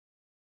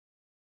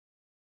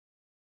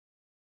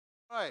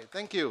All right,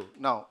 thank you.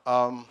 Now,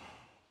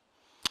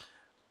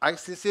 I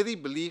sincerely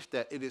believe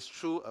that it is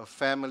through a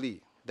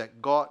family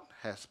that God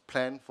has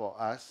planned for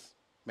us,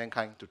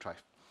 mankind, to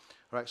thrive.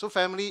 Right? So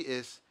family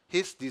is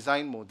His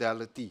design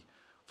modality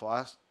for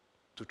us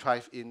to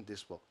thrive in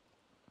this world.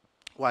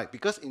 Why?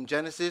 Because in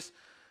Genesis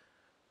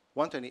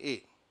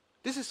 1:28,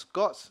 this is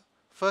God's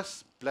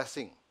first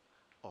blessing.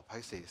 Oh,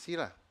 I say, see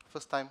lah,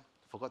 first time,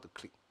 forgot to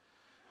click.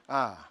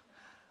 Ah,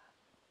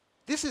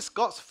 this is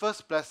God's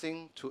first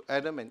blessing to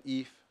Adam and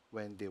Eve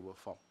when they were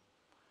formed.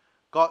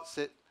 God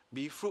said,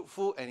 be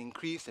fruitful and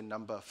increase in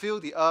number. Fill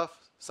the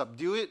earth,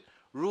 subdue it,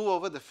 rule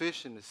over the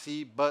fish in the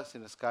sea, birds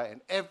in the sky,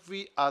 and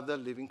every other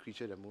living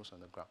creature that moves on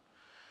the ground.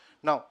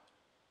 Now,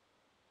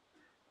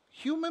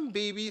 human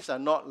babies are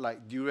not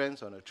like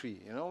durians on a tree.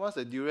 You know, once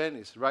the durian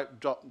is ripe,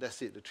 drop,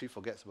 that's it. The tree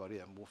forgets about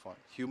it and move on.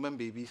 Human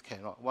babies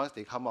cannot. Once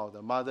they come out of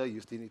the mother, you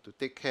still need to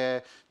take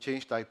care,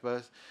 change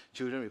diapers.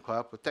 Children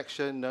require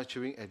protection,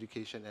 nurturing,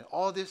 education, and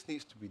all this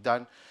needs to be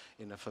done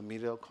in a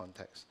familial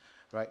context.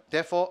 Right?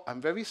 Therefore, I'm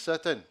very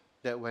certain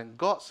that when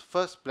God's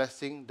first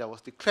blessing that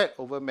was declared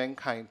over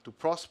mankind to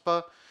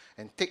prosper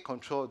and take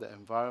control of the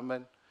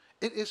environment,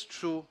 it is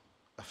through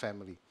a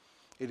family.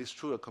 It is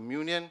through a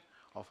communion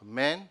of a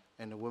man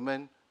and a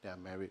woman that are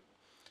married.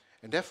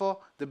 And therefore,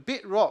 the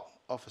bedrock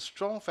of a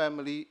strong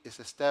family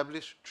is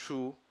established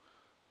through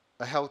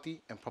a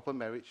healthy and proper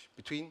marriage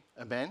between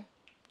a man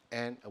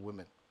and a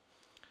woman.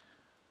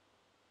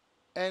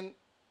 And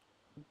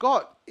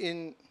God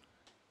in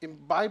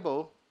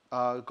Bible,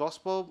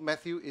 Gospel,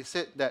 Matthew, it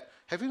said that,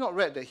 have you not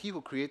read that He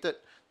who created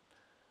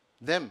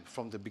them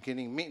from the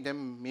beginning made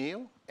them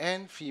male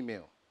and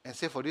female? And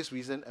said, for this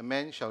reason, a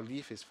man shall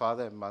leave his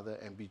father and mother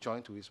and be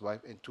joined to his wife,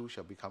 and two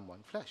shall become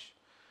one flesh.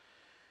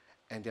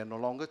 And they are no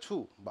longer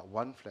two, but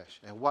one flesh.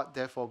 And what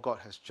therefore God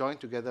has joined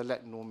together,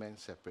 let no man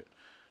separate.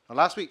 Now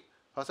last week,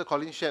 Pastor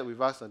Colin shared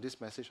with us on this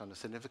message on the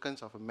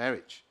significance of a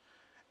marriage.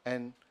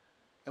 And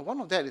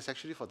one of that is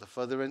actually for the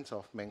furtherance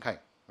of mankind,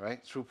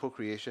 right? Through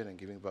procreation and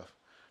giving birth.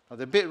 Now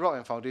the bedrock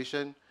and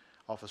foundation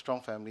of a strong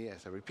family,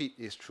 as I repeat,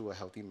 is through a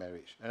healthy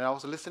marriage. And I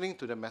was listening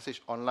to the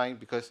message online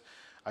because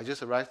I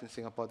just arrived in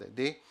Singapore that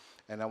day,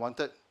 and I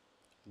wanted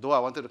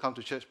to come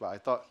to church, but I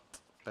thought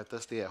better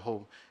stay at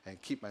home and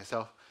keep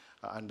myself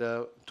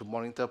to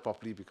monitor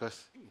properly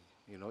because,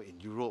 you know, in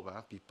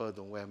Europe, people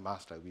don't wear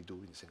masks like we do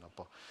in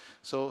Singapore.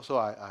 So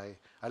I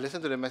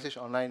listened to the message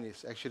online.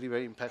 It's actually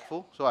very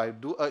impactful. So I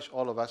do urge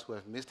all of us who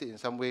have missed it in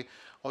some way,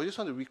 or just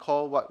want to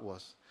recall what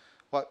was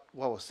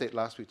said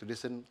last week, to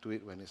listen to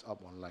it when it's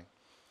up online.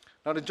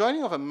 Now, the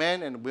joining of a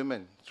man and a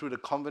woman through the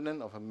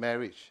covenant of a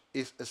marriage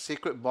is a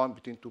sacred bond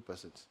between two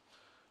persons.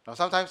 Now,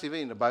 sometimes even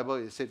in the Bible,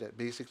 it said that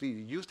basically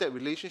you use that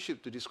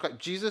relationship to describe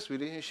Jesus'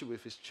 relationship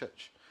with his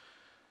church.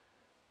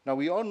 Now,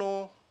 we all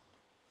know...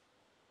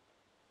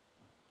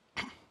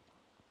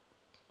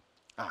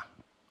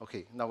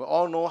 Now we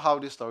all know how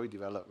this story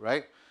developed,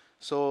 right?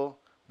 So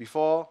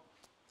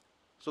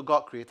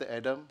God created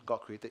Adam, God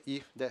created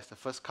Eve. That's the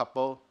first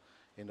couple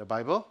in the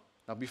Bible.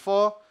 Now,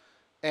 before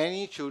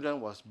any children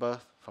was birthed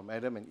from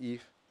Adam and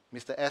Eve,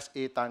 Mr.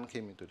 S.A. Tan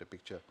came into the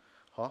picture.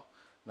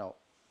 Now,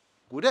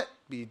 would that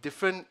be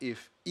different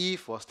if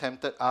Eve was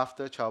tempted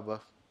after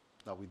childbirth?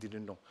 Now, we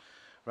didn't know,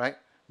 right?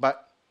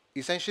 But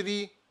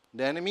essentially,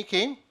 the enemy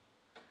came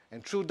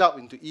and threw doubt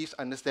into Eve's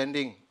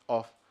understanding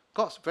of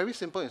God's very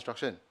simple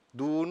instruction.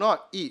 Do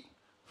not eat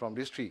from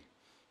this tree,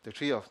 the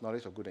tree of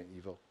knowledge of good and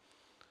evil.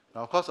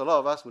 Now, of course, a lot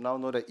of us will now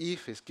know that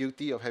Eve is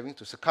guilty of having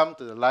to succumb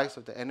to the lies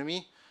of the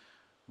enemy,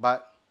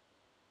 but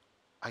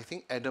I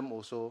think Adam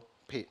also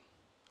paid,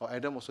 or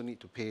Adam also need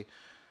to pay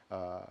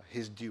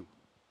his due.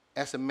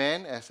 As a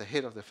man, as a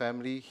head of the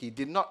family, he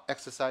did not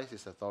exercise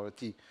his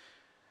authority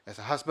as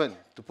a husband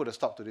to put a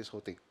stop to this whole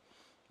thing.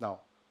 Now,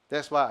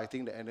 that's why I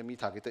think the enemy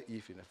targeted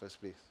Eve in the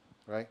first place,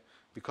 right?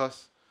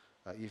 Because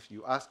if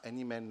you ask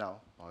any man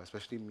now, or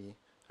especially me,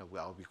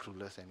 well, I'll be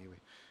clueless anyway,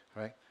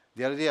 right?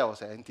 The other day I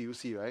was at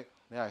NTUC, right?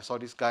 Then I saw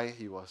this guy,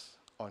 he was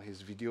on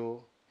his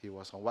video, he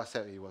was on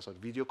WhatsApp, he was on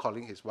video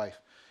calling his wife.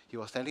 He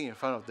was standing in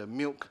front of the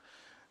milk,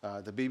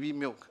 the baby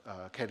milk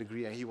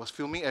category, and he was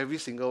filming every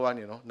single one,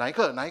 you know. 哪一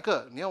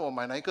个? 你要我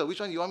买哪一个? Which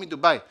one do you want me to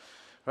buy?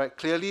 Right?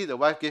 Clearly, the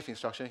wife gave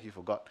instruction, he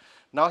forgot.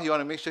 Now he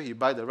want to make sure he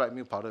buy the right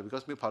milk powder,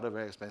 because milk powder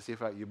very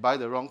expensive, right? You buy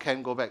the wrong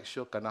can, go back,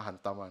 sure kena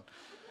hantam one.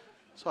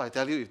 So I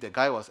tell you, if the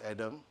guy was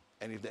Adam,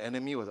 and if the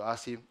enemy were to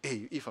ask him, hey,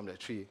 you eat from that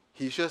tree,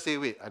 he sure say,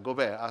 wait, I go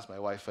back and ask my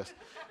wife first.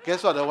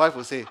 Guess what the wife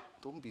will say?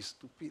 Don't be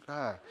stupid,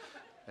 lah.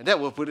 And that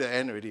will put an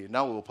end already.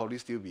 Now we'll probably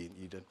still be in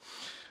Eden.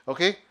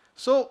 Okay?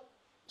 So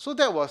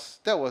that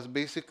was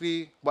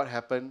basically what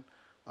happened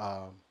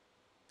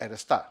at the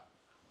start.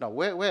 Now,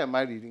 where am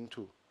I leading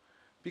to?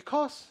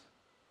 Because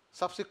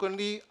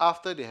subsequently,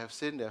 after they have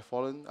sinned, they have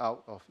fallen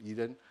out of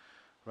Eden,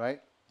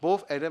 right?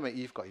 Both Adam and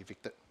Eve got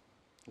evicted.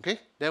 Okay?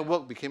 Then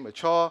work became a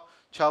chore,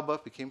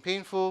 childbirth became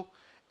painful,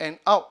 and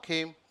out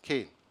came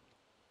Cain.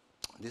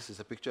 This is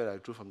a picture that I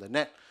drew from the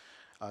net.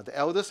 The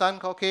elder son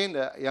called Cain,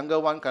 the younger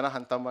one, kana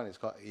hantam one, is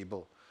called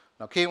Abel.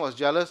 Now, Cain was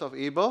jealous of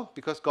Abel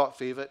because God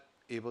favored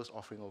Abel's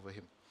offering over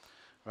him.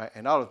 right?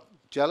 And out of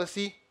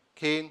jealousy,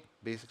 Cain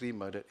basically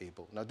murdered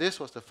Abel. Now, this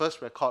was the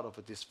first record of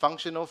a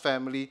dysfunctional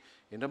family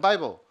in the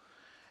Bible.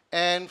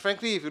 And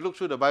frankly, if you look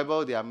through the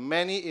Bible, there are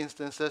many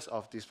instances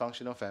of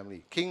dysfunctional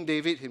family. King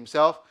David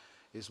himself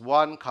is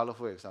one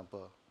colorful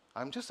example.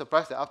 I'm just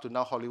surprised that up to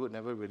now, Hollywood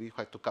never really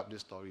quite took up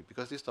this story,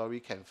 because this story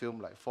can film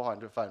like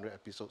 400, 500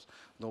 episodes,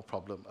 no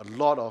problem. A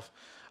lot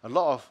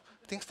of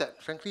things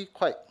that frankly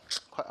quite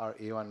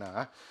RA1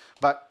 now.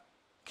 But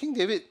King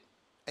David,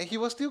 and he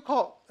was still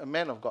called a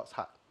man of God's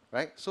heart,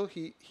 right? So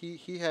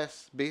he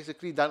has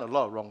basically done a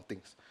lot of wrong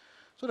things.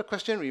 So the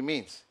question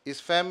remains, is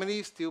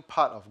family still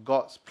part of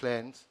God's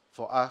plans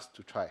for us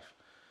to thrive,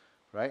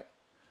 right?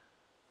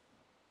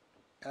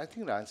 And I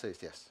think the answer is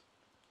yes.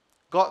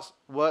 God's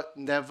word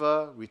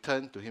never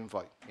returned to him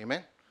void.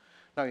 Amen?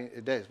 Now,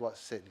 that is what's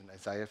said in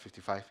Isaiah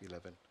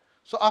 55:11.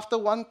 So after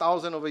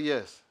 1,000 over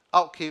years,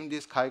 out came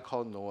this guy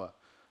called Noah.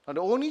 Now,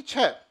 the only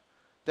chap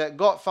that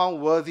God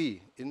found worthy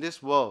in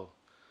this world,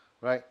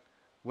 right,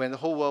 when the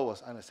whole world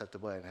was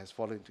unacceptable and has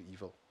fallen into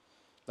evil.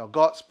 Now,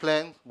 God's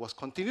plan was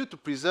continue to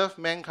preserve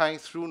mankind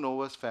through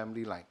Noah's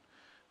family line,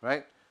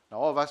 right? Now,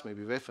 all of us may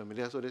be very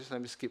familiar, so just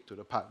let me skip to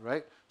the part,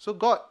 right? So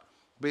God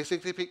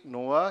basically picked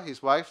Noah,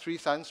 his wife, 3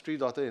 sons, 3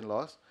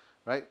 daughter-in-laws,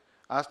 right?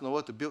 Asked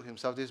Noah to build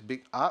himself this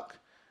big ark,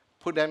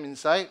 put them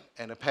inside,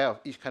 and a pair of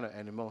each kind of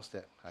animals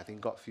that I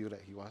think God feels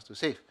that he wants to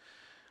save.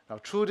 Now,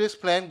 through this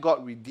plan,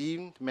 God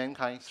redeemed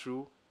mankind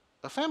through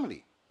a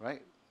family,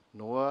 right?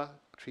 Noah,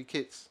 3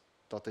 kids,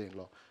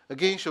 daughter-in-law.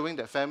 Again, showing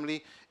that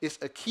family is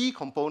a key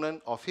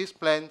component of his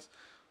plans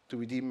to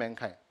redeem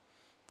mankind.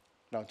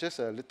 Now, just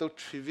a little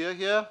trivia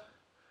here.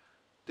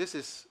 This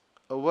is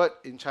a word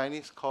in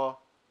Chinese called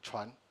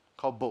Chuan,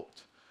 called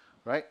boat,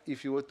 right?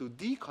 If you were to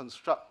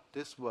deconstruct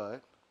this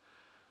word,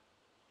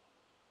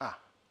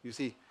 you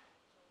see,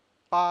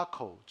 八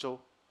口舟.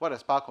 What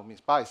does 八口mean?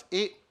 八 is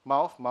 8,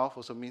 mouth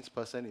also means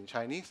person in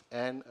Chinese,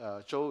 and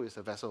舟 is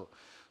a vessel.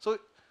 So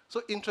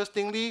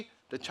interestingly,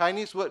 the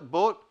Chinese word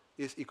boat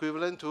is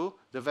equivalent to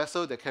the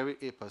vessel that carried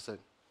 8 person.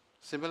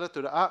 Similar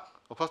to the ark.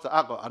 Of course, the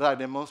ark got other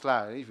animals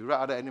lah. If you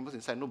write other animals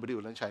inside, nobody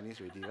will learn Chinese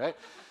already, right?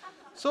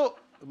 So,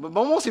 but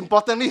most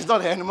importantly, it's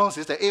not the animals,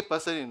 it's the 8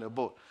 person in the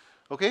boat.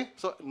 Okay?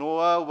 So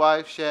Noah,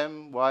 wife,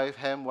 Shem, wife,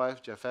 Ham,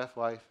 wife, Japheth,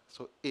 wife.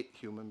 So 8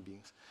 human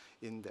beings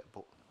in that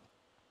boat.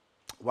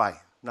 Why?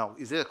 Now,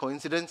 is it a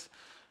coincidence?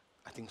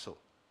 I think so.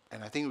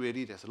 And I think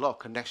really there's a lot of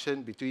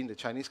connection between the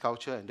Chinese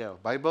culture and that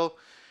of Bible.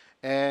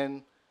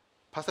 And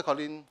Pastor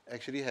Colin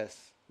actually has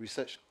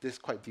researched this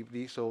quite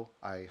deeply, so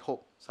I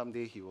hope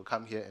someday he will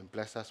come here and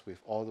bless us with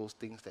all those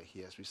things that he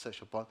has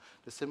researched upon,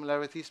 the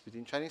similarities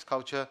between Chinese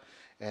culture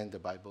and the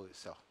Bible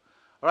itself.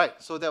 All right,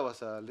 so that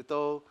was a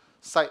little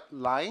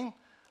sideline.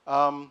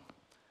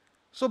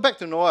 So back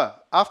to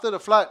Noah. After the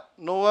flood,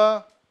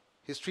 Noah,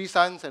 his 3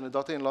 sons and the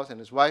daughter-in-laws and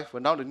his wife were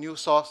now the new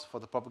source for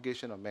the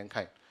propagation of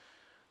mankind.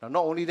 Now,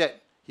 not only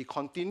that, he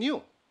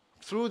continued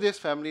through this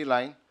family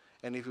line,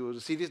 and if you were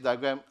to see this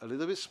diagram, a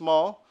little bit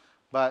small,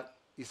 but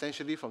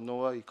essentially from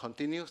Noah, he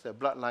continues that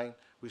bloodline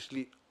which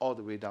lead all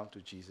the way down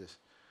to Jesus.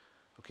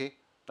 Okay?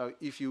 Now,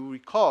 if you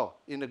recall,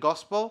 in the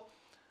Gospel,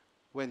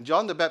 when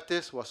John the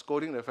Baptist was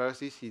scolding the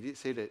Pharisees, he did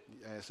say that,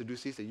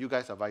 Sadducees, that you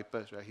guys are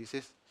vipers, right? He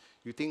says,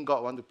 you think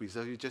God wants to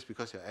preserve you just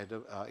because you're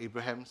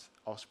Abraham's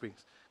offspring.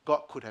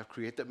 God could have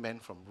created man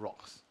from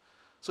rocks.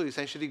 So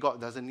essentially,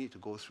 God doesn't need to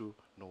go through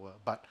Noah.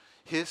 But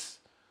his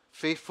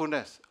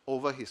faithfulness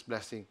over his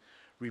blessing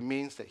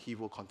remains that he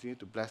will continue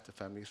to bless the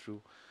family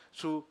through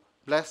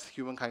bless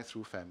humankind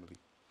through family.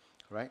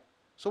 Right?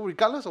 So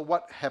regardless of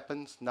what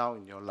happens now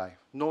in your life,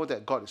 know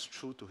that God is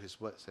true to his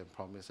words and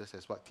promises,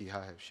 as what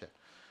Tiha have shared.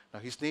 Now,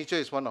 his nature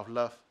is one of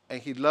love,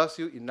 and he loves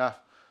you enough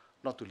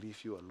not to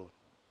leave you alone.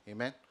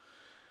 Amen?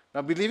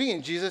 Now, believing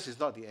in Jesus is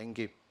not the end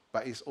game,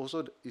 but it's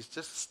just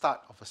the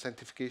start of a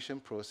sanctification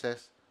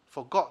process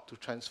for God to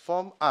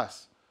transform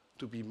us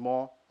to be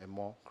more and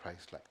more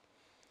Christ-like.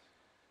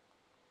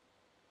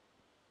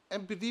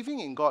 And believing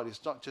in God is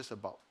not just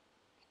about,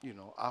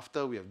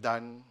 after we have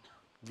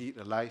lead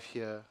a life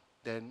here,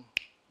 then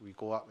we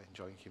go up and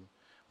join him.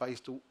 But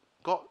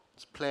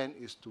God's plan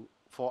is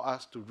for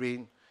us to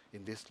reign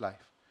in this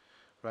life.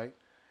 Right?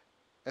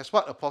 As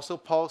what Apostle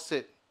Paul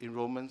said in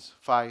Romans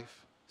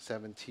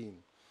 5:17,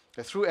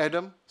 that through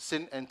Adam,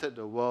 sin entered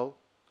the world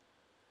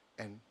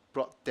and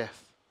brought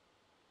death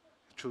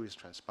through his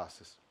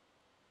trespasses.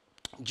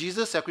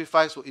 Jesus'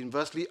 sacrifice will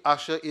inversely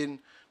usher in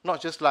not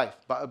just life,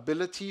 but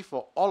ability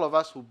for all of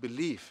us who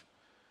believe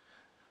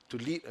to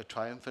lead a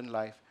triumphant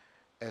life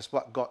as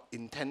what God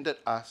intended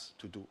us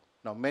to do.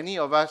 Now, many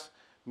of us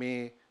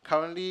may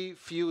currently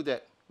feel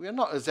that we are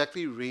not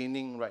exactly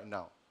reigning right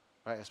now.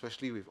 Right,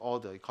 especially with all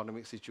the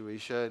economic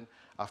situation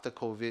after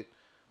COVID.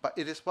 But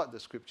it is what the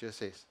scripture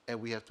says.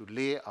 And we have to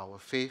lay our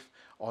faith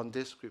on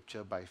this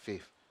scripture by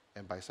faith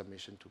and by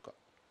submission to God.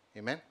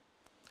 Amen?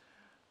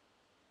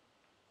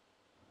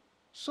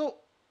 So,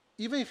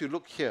 even if you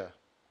look here,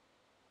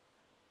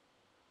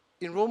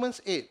 in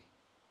Romans 8,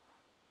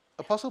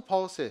 Apostle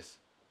Paul says,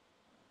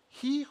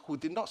 he who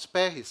did not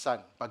spare his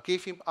son, but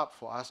gave him up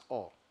for us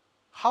all,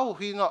 how will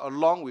he not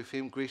along with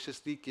him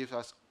graciously give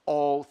us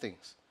all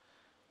things?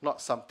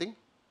 Not something,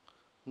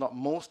 not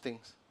most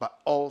things, but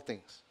all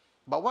things.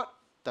 But what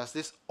does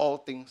this all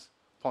things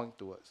point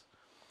towards?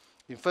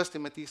 In 1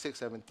 Timothy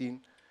 6:17,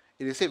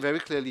 it is said very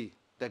clearly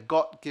that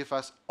God gave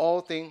us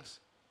all things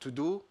to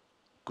do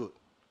good.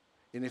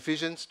 In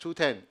Ephesians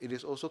 2:10, it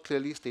is also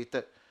clearly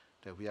stated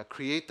that we are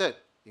created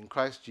in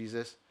Christ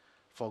Jesus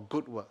for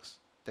good works,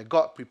 that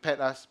God prepared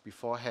us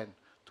beforehand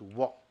to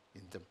walk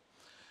in them.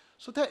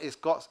 So that is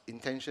God's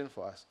intention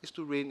for us, is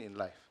to reign in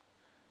life.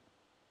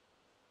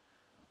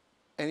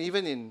 And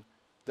even in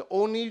the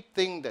only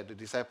thing that the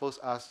disciples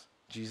asked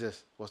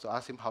Jesus was to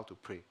ask him how to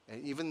pray.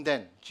 And even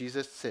then,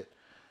 Jesus said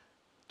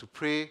to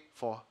pray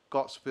for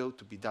God's will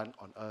to be done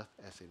on earth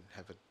as in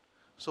heaven.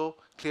 So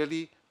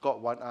clearly,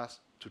 God wants us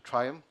to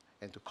triumph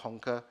and to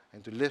conquer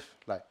and to live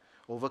like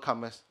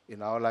overcomers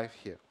in our life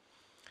here.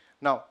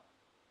 Now,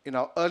 in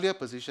our earlier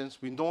positions,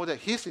 we know that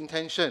his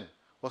intention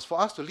was for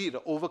us to lead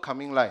an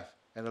overcoming life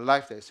and a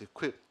life that is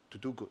equipped to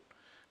do good.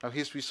 Now,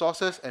 his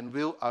resources and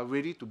will are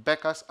ready to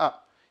back us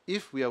up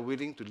if we are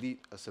willing to lead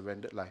a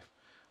surrendered life,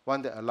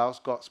 one that allows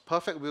God's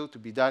perfect will to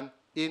be done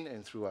in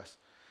and through us.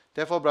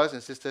 Therefore, brothers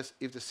and sisters,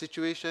 if the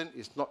situation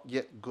is not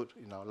yet good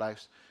in our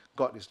lives,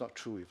 God is not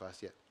true with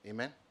us yet.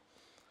 Amen?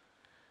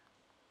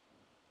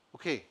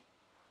 Okay,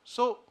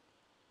 so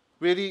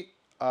really,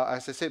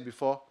 as I said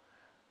before,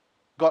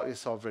 God is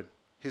sovereign.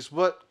 His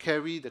word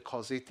carry the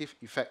causative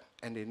effect,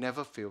 and they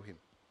never fail him.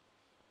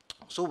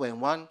 So when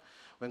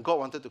God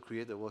wanted to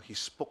create the world, he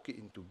spoke it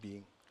into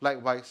being.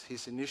 Likewise,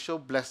 his initial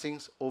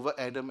blessings over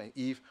Adam and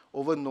Eve,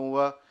 over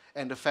Noah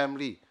and the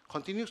family,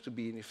 continues to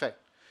be in effect.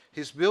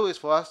 His will is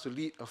for us to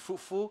lead a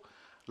fruitful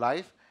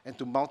life and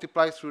to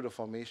multiply through the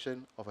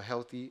formation of a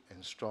healthy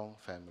and strong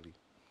family.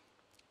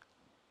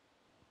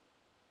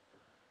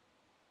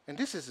 And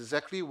this is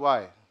exactly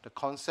why the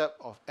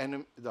concept of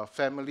the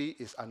family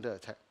is under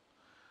attack.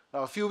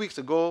 Now, a few weeks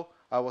ago,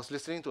 I was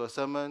listening to a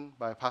sermon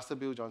by Pastor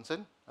Bill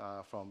Johnson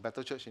from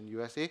Bethel Church in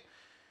USA.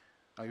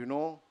 You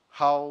know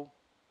how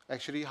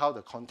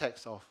the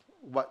context of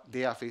what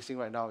they are facing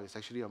right now is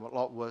actually a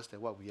lot worse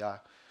than what we are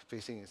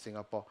facing in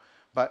Singapore.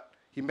 But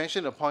he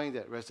mentioned a point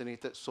that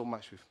resonated so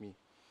much with me.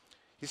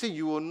 He said,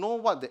 you will know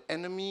what the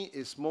enemy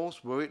is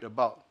most worried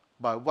about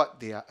by what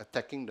they are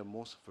attacking the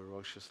most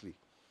ferociously.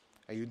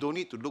 And you don't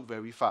need to look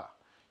very far.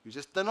 You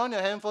just turn on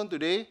your handphone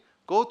today,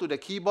 go to the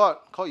keyboard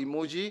called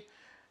emoji,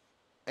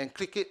 and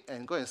click it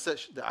and go and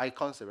search the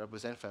icons that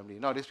represent family.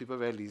 Nowadays, people are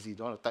very lazy,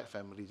 don't want to type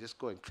family. Just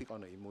go and click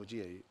on the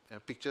emoji and a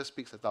picture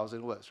speaks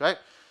 1,000 words, right?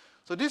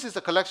 So this is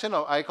a collection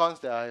of icons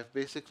that I have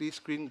basically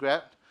screen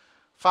grabbed.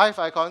 5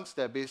 icons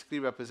that basically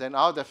represent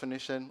our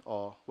definition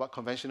or what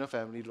conventional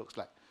family looks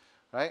like,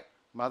 right?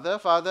 Mother,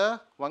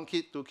 father, 1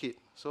 kid, 2 kids.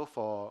 So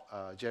for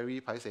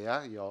Jerry,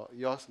 paiseh,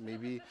 yours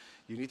maybe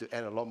you need to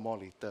add a lot more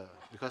later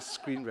because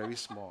screen very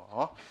small.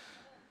 Huh?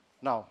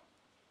 Now,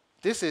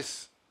 this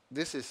is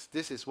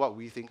what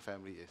we think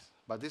family is,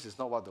 but this is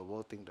not what the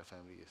world thinks the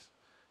family is.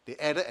 They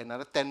added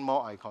another 10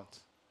 more icons.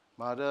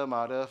 Mother,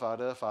 mother,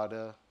 father,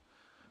 father.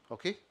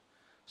 Okay?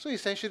 So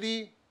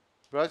essentially,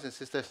 brothers and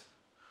sisters,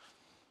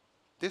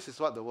 this is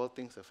what the world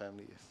thinks a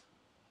family is.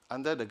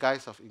 Under the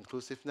guise of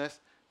inclusiveness,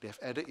 they have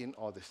added in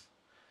all this.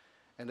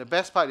 And the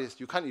best part is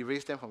you can't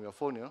erase them from your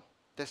phone, you know.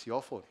 That's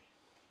your phone.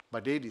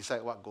 But they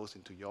decide what goes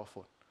into your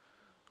phone.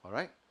 All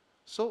right?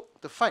 So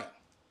the fight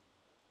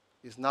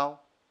is now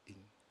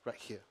right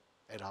here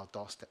at our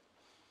doorstep.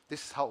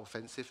 This is how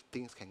offensive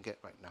things can get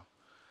right now.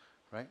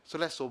 Right? So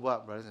let's sober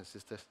up, brothers and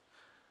sisters.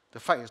 The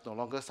fight is no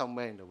longer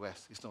somewhere in the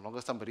West. It's no longer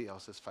somebody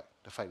else's fight.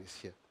 The fight is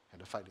here, and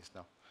the fight is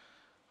now.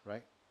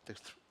 Right?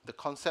 The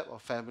concept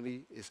of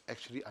family is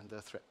actually under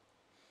threat.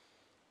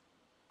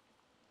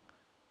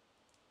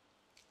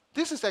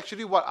 This is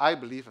actually what I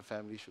believe a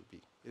family should be.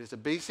 It is a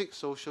basic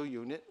social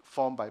unit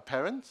formed by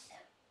parents,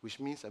 which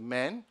means a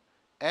man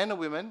and a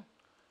woman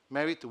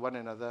married to one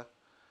another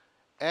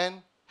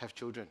and have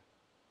children,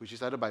 which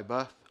is either by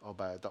birth or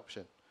by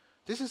adoption.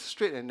 This is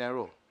straight and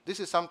narrow. This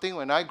is something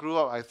when I grew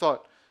up, I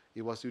thought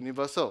it was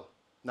universal.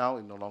 Now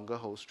it no longer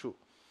holds true.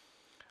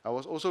 I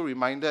was also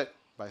reminded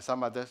by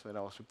some others when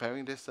I was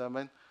preparing this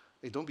sermon,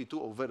 hey, don't be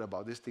too overt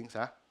about these things,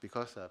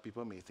 because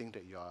people may think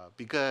that you are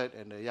bigot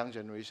and the young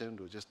generation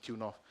will just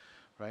tune off,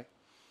 right?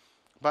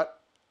 But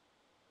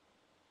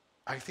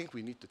I think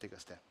we need to take a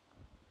step.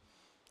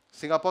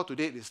 Singapore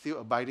today is still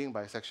abiding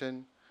by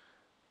Section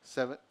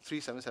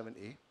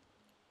 377A,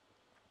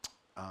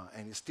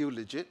 and it's still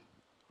legit,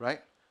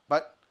 right?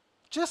 But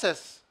just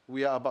as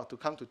we are about to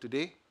come to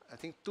today, I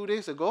think 2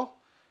 days ago,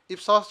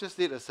 Ipsos just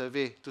did a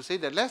survey to say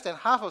that less than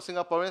half of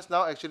Singaporeans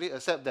now actually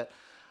accept that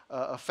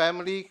a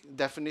family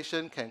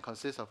definition can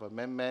consist of a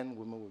man,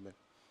 woman,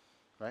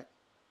 right?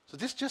 So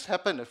this just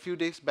happened a few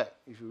days back.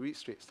 If you read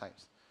Straits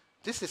Times,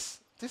 this is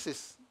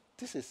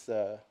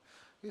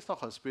it's not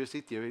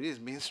conspiracy theory. This is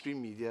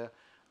mainstream media,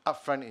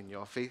 upfront in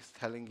your face,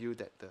 telling you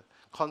that the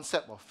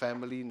concept of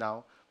family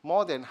now,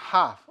 more than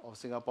half of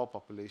Singapore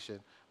population,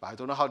 but I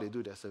don't know how they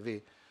do their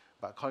survey,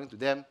 but according to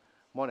them,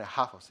 more than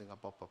half of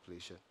Singapore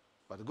population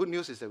But the good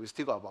news is that we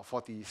still got about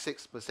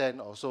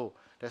 46% or so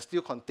that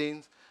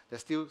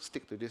still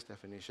stick to this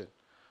definition,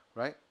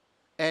 right?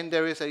 And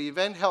there is an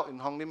event held in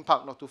Hong Lim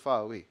Park not too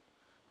far away,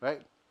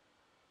 right?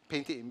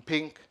 Painted in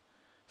pink,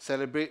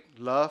 celebrate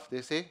love,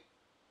 they say,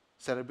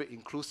 celebrate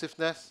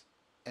inclusiveness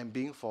and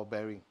being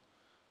forbearing.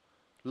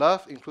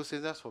 Love,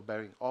 inclusiveness,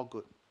 forbearing, all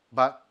good.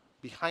 But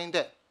behind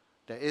that,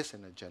 there is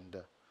an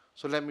agenda.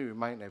 So let me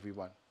remind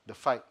everyone, the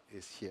fight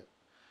is here.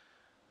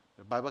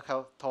 The Bible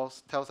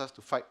tells us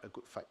to fight a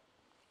good fight,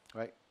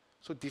 right?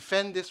 So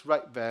defend these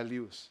right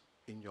values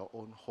in your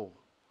own home.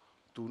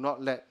 Do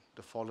not let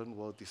the fallen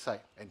world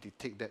decide and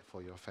dictate that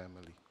for your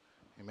family.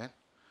 Amen?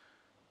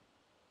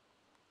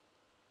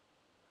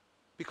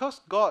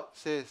 Because God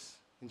says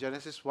in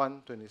Genesis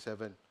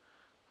 1:27,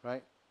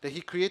 right, that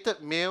he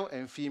created male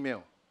and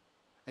female.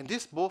 And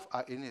these both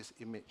are in his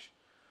image.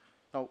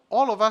 Now,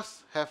 all of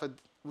us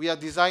we are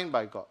designed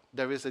by God.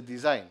 There is a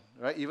design,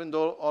 right? Even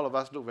though all of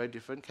us look very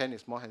different. Ken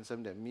is more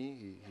handsome than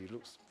me. He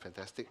looks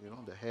fantastic,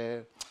 the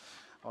hair,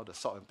 all the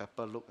salt and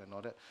pepper look and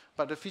all that.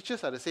 But the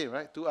features are the same,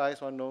 right? 2 eyes,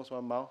 1 nose,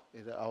 1 mouth.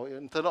 Our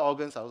internal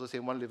organs are also the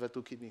same, 1 liver,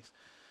 2 kidneys.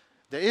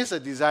 There is a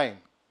design.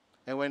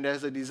 And when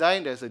there's a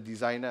design, there's a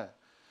designer.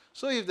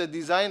 So if the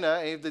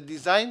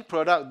design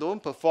product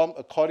don't perform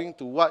according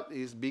to what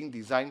is being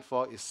designed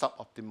for, it's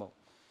suboptimal.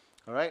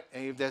 All right?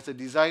 And if there's a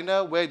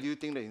designer, where do you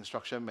think the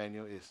instruction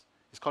manual is?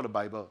 It's called the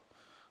Bible.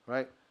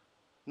 Right?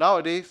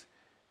 Nowadays,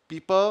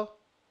 people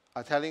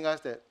are telling us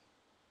that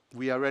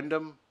we are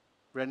random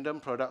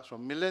products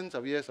from millions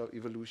of years of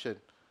evolution.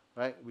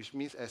 Right? Which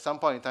means at some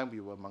point in time, we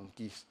were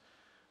monkeys.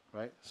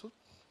 Right? So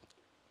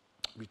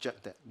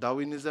reject that.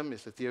 Darwinism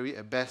is a theory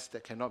at best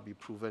that cannot be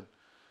proven.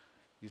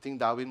 You think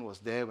Darwin was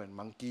there when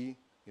monkey,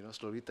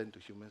 slowly turned to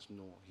humans?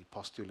 No, he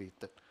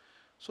postulated.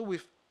 So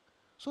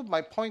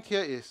my point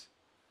here is,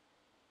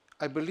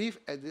 I believe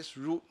at this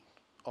root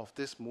of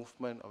this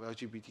movement of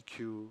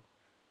LGBTQ,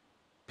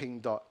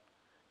 pink dot,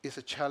 is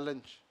a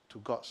challenge to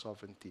God's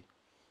sovereignty.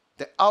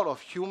 That out of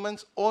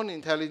humans' own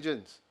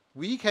intelligence,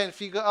 we can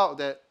figure out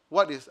that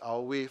what is our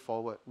way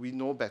forward. We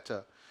know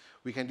better.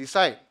 We can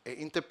decide and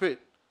interpret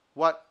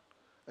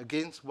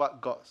against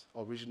what God's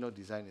original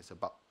design is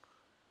about.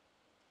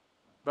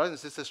 Brothers and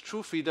sisters,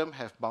 true freedom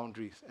have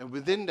boundaries. And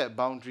within that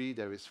boundary,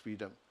 there is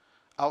freedom.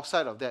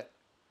 Outside of that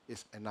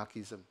is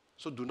anarchism.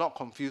 So do not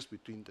confuse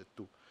between the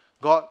two.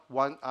 God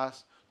wants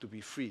us to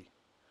be free,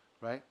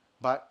 right?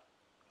 But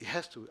it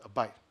has to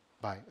abide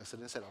by a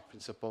certain set of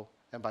principles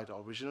and by the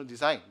original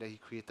design that he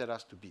created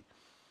us to be.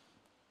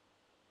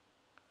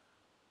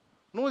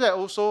 Know that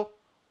also,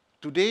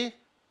 today,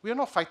 we are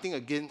not fighting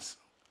against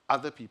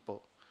other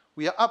people.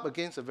 We are up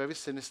against a very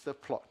sinister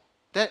plot.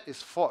 That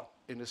is fought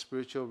in the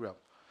spiritual realm.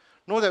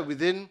 Know that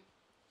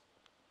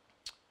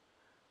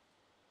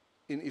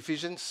in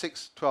Ephesians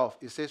 6:12,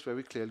 it says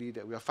very clearly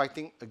that we are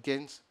fighting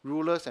against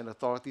rulers and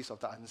authorities of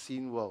the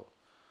unseen world,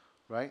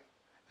 right?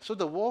 So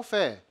the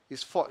warfare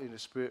is fought in the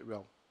spirit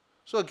realm.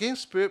 So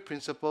against spirit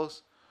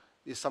principles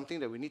is something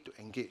that we need to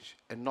engage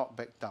and not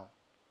back down.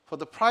 For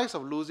the price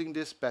of losing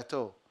this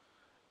battle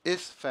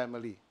is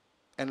family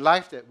and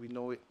life that we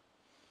know it.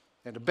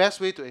 And the best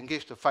way to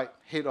engage the fight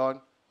head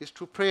on is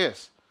through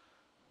prayers,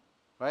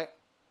 right?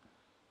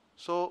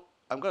 So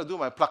I'm going to do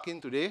my plug-in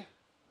today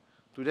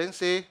to then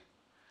say,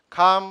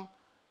 come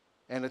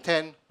and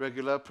attend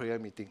regular prayer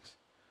meetings.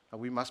 And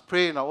we must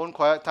pray in our own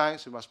quiet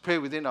times, we must pray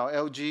within our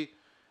LG,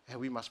 and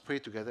we must pray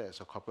together as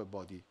a corporate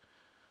body.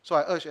 So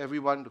I urge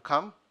everyone to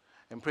come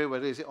and pray,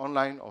 whether it's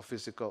online or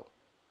physical,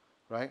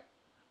 right?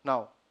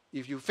 Now,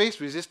 if you face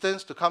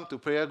resistance to come to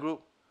prayer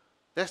group,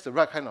 that's the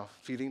right kind of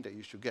feeling that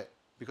you should get,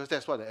 because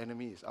that's what the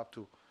enemy is up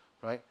to,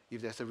 right?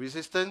 If there's a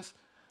resistance,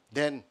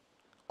 then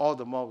all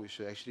the more we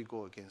should actually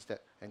go against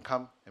that and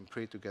come and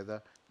pray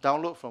together,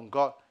 download from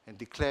God and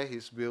declare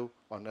his will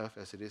on earth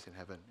as it is in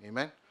heaven.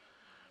 Amen?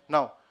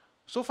 Now,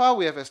 so far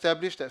we have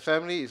established that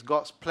family is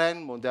God's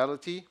planned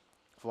modality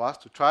for us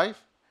to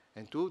thrive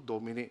and to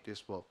dominate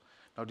this world.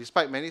 Now,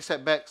 despite many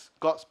setbacks,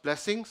 God's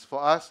blessings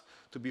for us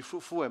to be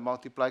fruitful and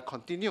multiply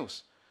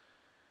continues.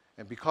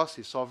 And because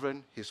he's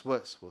sovereign, his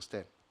words will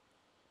stand.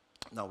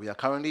 Now, we are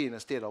currently in a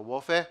state of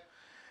warfare,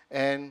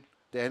 and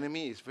the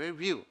enemy is very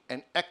real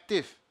and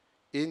active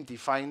in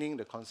defining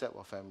the concept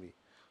of family.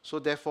 So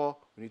therefore,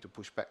 we need to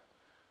push back,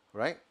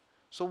 right?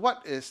 So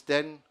what is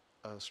then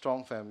a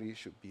strong family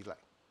should be like?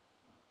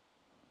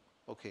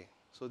 Okay,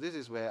 so this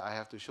is where I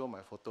have to show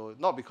my photo,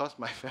 not because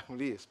my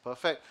family is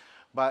perfect,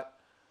 but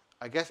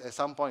I guess at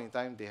some point in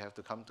time, they have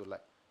to come to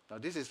light. Now,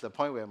 this is the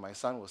point where my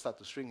son will start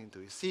to shrink into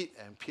his seat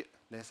and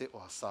then say,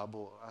 oh,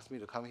 Sabo, ask me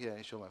to come here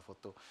and show my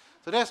photo.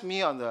 So that's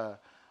me on the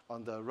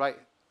right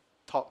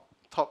top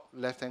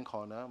left-hand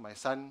corner. My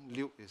son,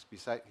 Luke, is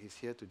beside, he's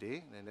here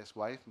today. And that's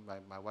wife,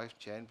 my wife,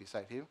 Jen,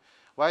 beside him.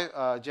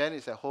 Jen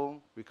is at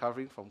home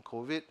recovering from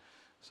COVID,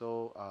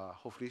 so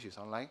hopefully she's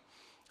online.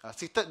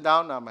 Seated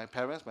down are my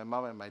parents, my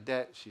mom and my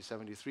dad. She's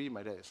 73,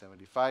 my dad is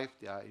 75.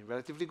 They are in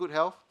relatively good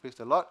health, praise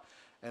the Lord.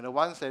 And the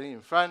one standing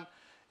in front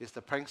is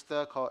the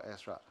prankster called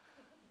Ezra.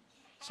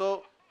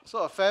 So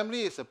a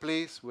family is a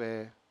place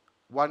where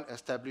one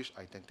established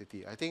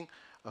identity. I think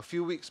a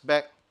few weeks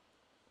back,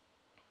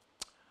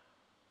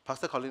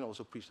 Pastor Colin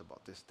also preached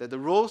about this, that the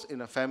roles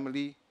in a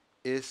family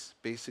is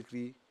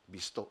basically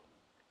bestowed.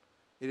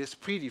 It is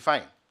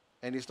predefined,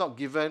 and it's not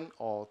given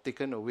or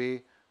taken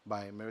away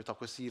by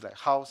meritocracy, like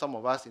how some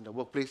of us in the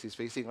workplace is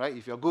facing, right?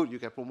 If you're good, you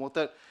get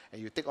promoted,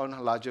 and you take on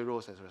larger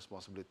roles as a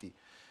responsibility.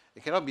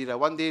 It cannot be that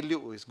one day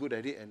Luke is good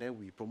at it, and then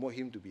we promote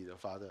him to be the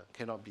father.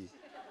 Cannot be.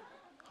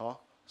 Huh?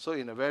 So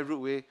in a very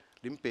rude way,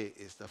 Lim Pei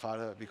is the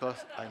father, because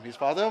I'm his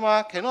father,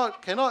 ma.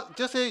 Cannot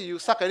just say you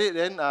suck at it,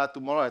 then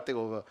tomorrow I take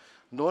over.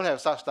 Don't have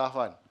such stuff,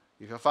 one.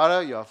 If you're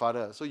father, you're a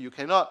father. So you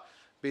cannot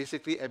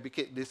basically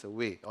abdicate this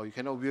away, or you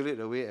cannot will it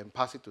away and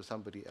pass it to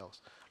somebody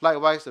else.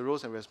 Likewise, the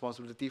roles and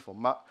responsibility for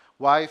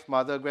wife,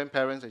 mother,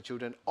 grandparents, and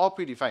children, all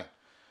predefined.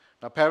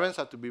 Now, parents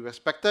are to be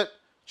respected,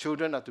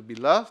 children are to be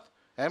loved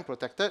and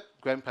protected,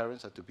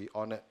 grandparents are to be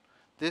honored.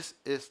 This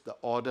is the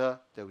order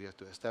that we have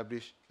to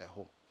establish at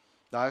home.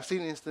 Now, I've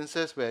seen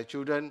instances where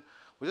children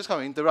will just come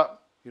and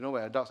interrupt,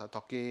 when adults are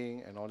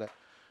talking and all that.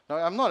 Now,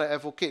 I'm not an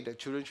advocate that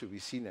children should be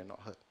seen and not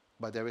heard,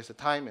 but there is a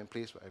time and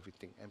place for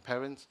everything. And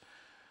parents,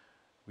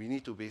 we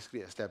need to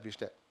basically establish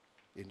that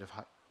in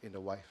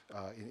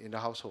the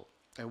household.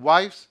 And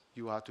wives,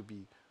 you are to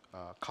be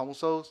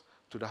counsels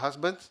to the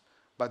husbands,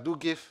 but do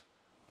give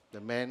the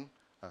men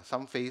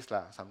some face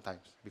sometimes,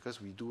 because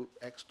we do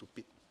act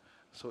stupid.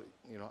 So,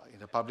 in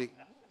the public,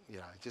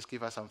 just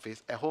give us some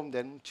face. At home,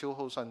 then 秋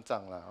后算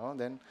账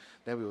then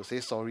we will say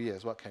sorry,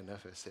 as what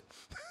Kenneth has said.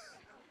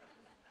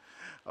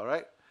 All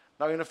right?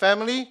 Now, in the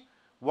family,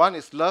 one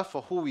is love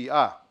for who we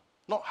are,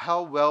 not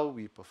how well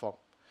we perform.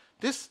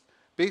 This,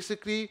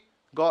 basically,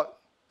 God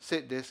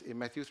said this in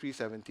Matthew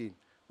 3:17,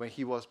 when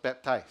he was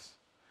baptized.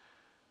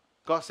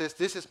 God says,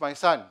 "This is my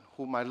son,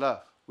 whom I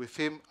love. With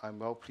him I'm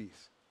well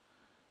pleased."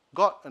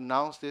 God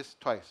announced this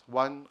twice.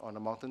 One on the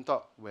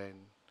mountaintop when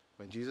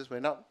Jesus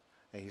went up,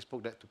 and he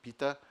spoke that to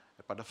Peter.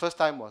 But the first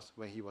time was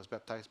when he was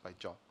baptized by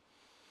John.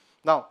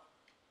 Now,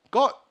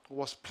 God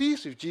was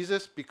pleased with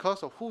Jesus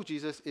because of who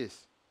Jesus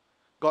is.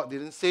 God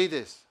didn't say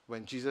this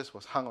when Jesus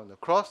was hung on the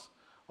cross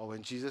or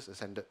when Jesus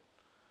ascended.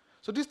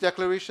 So this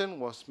declaration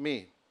was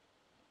made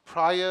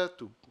prior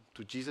to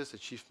Jesus'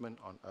 achievement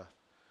on earth.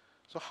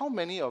 So how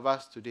many of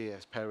us today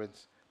as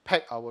parents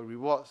pack our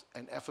rewards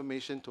and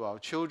affirmation to our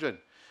children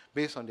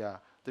based on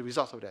the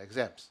results of their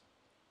exams?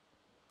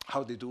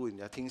 How they do in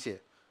their 听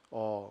写,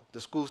 or the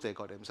schools they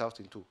got themselves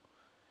into.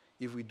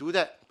 If we do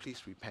that,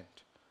 please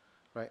repent.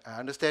 Right? I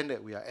understand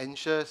that we are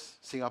anxious.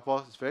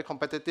 Singapore is a very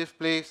competitive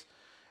place,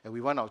 and we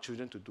want our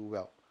children to do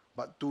well.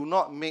 But do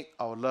not make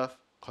our love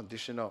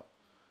conditional.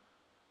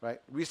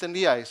 Right?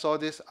 Recently, I saw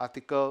this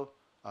article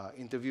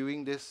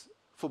interviewing this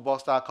football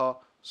star called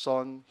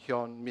Son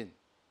Heung-min.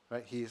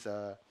 Right? He's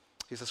a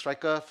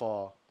striker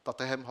for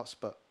Tottenham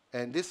Hotspur.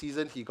 And this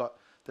season, he got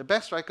the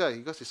best striker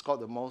because he scored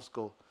the most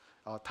goals,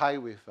 tied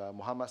with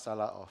Mohamed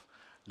Salah of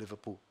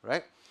Liverpool.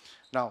 Right?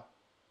 Now,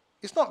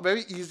 it's not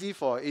very easy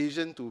for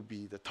Asian to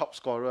be the top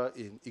scorer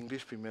in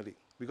English Premier League,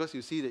 because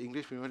you see the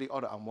English Premier League,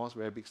 all the Angmo's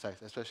very big size,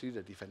 especially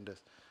the defenders,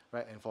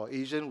 right? And for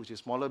Asian, which is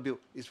smaller build,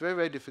 it's very,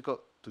 very difficult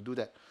to do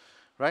that,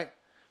 right?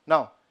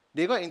 Now,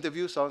 they got to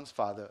interview Son's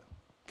father.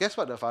 Guess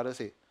what the father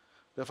said?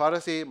 The father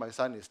said, "My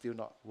son is still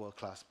not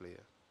world-class player."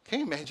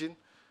 Can you imagine?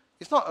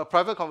 It's not a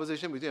private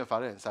conversation between a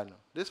father and son.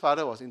 This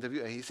father was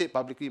interviewed, and he said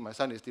publicly, "My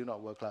son is still not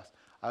world-class.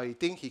 I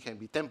think he can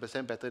be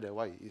 10% better than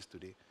what he is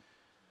today."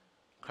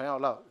 Crying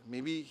out loud,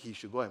 maybe he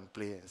should go and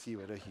play and see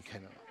whether he can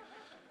or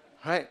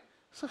not. Right?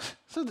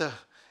 So the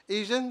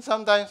Asians,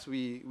 sometimes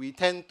we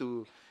tend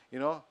to,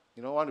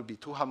 want to be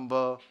too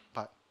humble,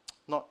 but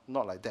not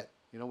like that.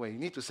 When you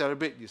need to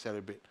celebrate, you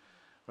celebrate.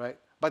 Right?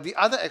 But the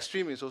other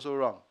extreme is also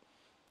wrong.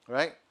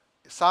 Right?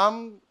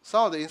 Some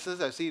of the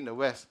instances I've seen in the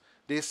West,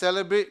 they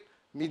celebrate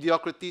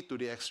mediocrity to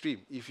the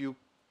extreme. If you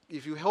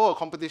hold a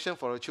competition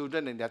for the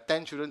children and there are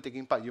 10 children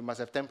taking part, you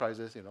must have 10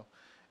 prizes,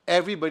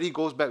 Everybody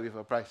goes back with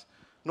a prize.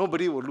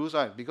 Nobody will lose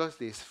one, because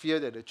they fear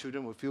that the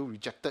children will feel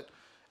rejected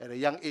at a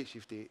young age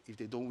if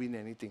they don't win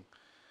anything.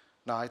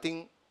 Now, I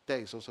think that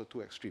is also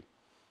too extreme,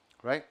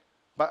 right?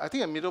 But I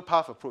think a middle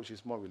path approach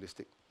is more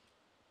realistic.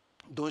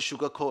 Don't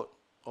sugarcoat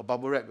or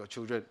bubble wrap your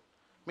children.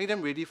 Make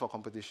them ready for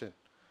competition,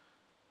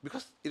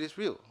 because it is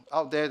real.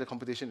 Out there, the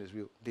competition is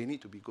real. They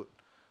need to be good.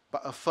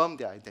 But affirm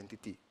their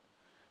identity.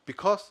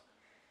 Because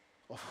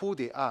of who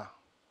they are,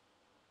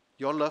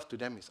 your love to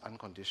them is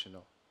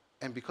unconditional.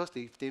 And because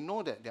they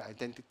know that their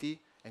identity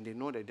and they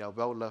know that they are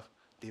well-loved,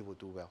 they will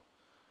do well.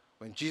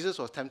 When Jesus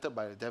was tempted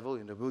by the devil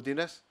in the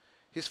wilderness,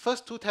 his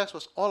first 2 tests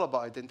was all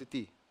about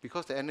identity,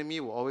 because the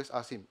enemy will always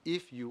ask him,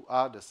 "If you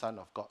are the Son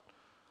of God,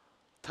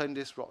 turn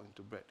this rock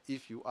into bread.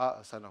 If you are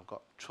a son of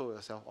God, throw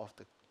yourself off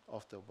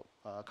the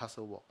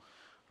castle wall."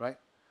 Right?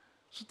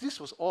 So this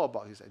was all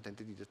about his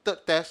identity. The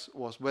third test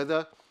was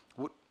whether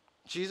would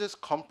Jesus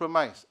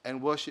compromise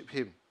and worship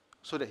him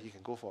so that he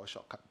can go for a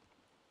shortcut.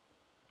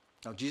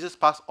 Now, Jesus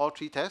passed all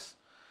 3 tests,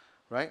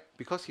 right?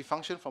 Because he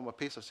functioned from a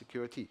place of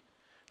security.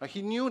 Now,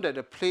 he knew that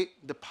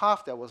the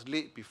path that was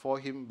laid before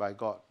him by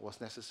God was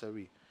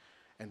necessary.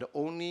 And the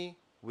only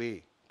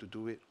way to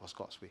do it was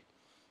God's way.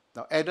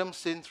 Now, Adam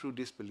sinned through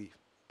disbelief,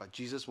 but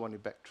Jesus won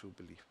it back through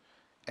belief.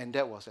 And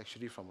that was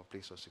actually from a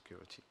place of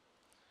security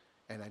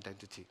and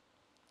identity.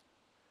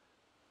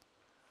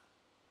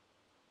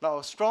 Now,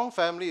 a strong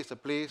family is a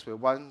place where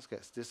one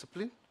gets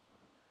disciplined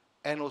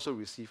and also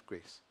receive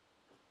grace.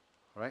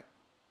 All right?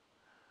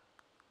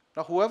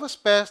 Now, whoever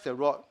spares their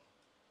rod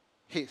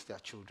hates their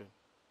children.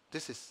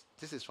 This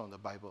is from the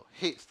Bible.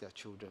 Hates their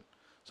children.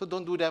 So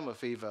don't do them a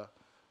favor,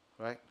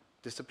 right?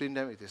 Discipline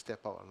them if they step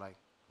out of line.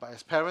 But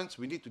as parents,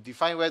 we need to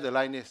define where the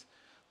line is.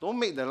 Don't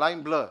make the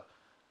line blur.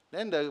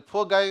 Then the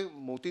poor guy,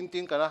 mo tin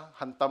tin kena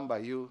hantam by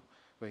you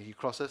when he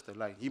crosses the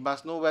line. He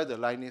must know where the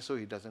line is so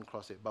he doesn't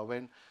cross it. But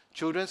when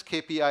children's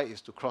KPI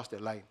is to cross the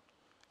line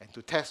and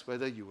to test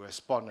whether you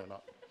respond or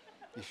not.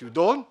 If you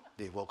don't,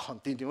 they will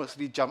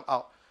continuously jump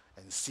out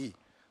and see.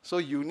 So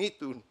you need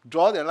to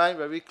draw the line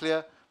very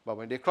clear, but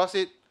when they cross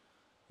it,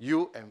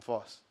 you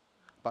enforce.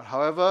 But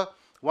however,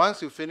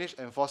 once you finish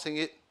enforcing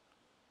it,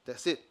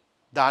 that's it,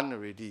 done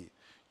already.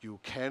 You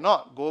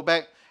cannot go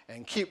back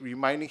and keep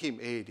reminding him,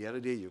 hey, the other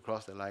day you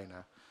crossed the line.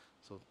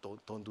 So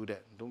don't do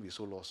that. Don't be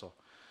so lost.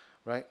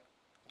 Right?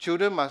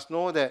 Children must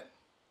know that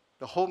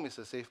the home is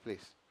a safe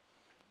place.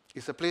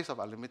 It's a place of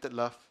unlimited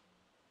love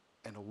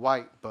and a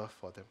wide berth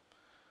for them.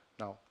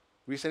 Now,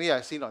 recently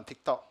I've seen on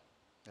TikTok,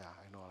 yeah,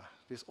 I know,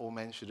 this old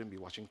man shouldn't be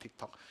watching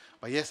TikTok.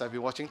 But yes, I've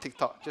been watching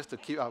TikTok just to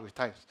keep up with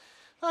times.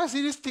 I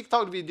see this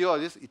TikTok video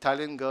of this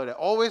Italian girl that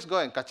always go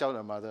and kacau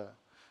the mother.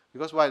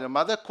 Because why? The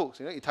mother cooks.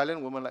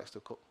 Italian woman likes to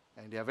cook.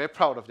 And they are very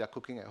proud of their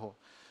cooking at home.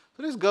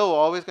 So this girl will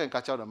always go and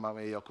kacau the mom.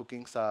 Hey, your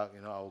cooking sucks.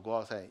 I'll go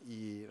outside and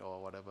eat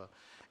or whatever.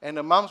 And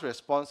the mom's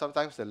response,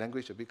 sometimes the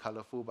language is a bit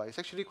colorful, but it's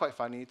actually quite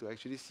funny to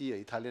actually see an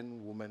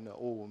Italian woman, an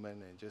old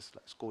woman, and just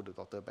like scold the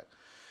daughter back.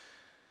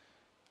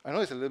 I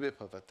know it's a little bit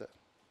perverted.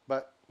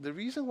 But the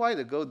reason why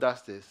the girl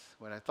does this,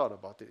 when I thought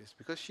about it, is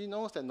because she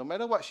knows that no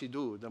matter what she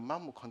do, the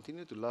mom will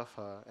continue to love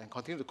her and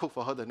continue to cook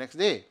for her the next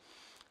day,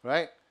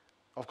 right?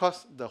 Of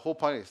course, the whole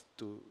point is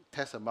to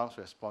test her mom's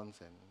response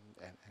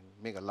and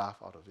make a laugh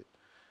out of it.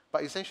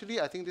 But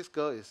essentially, I think this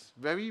girl is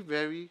very,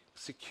 very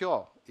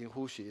secure in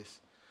who she is,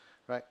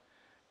 right?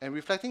 And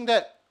reflecting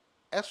that,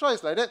 Ezra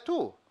is like that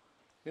too.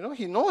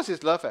 He knows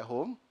his love at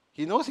home.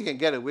 He knows he can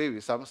get away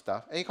with some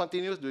stuff, and he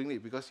continues doing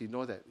it because he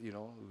knows that,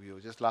 we'll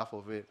just laugh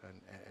over it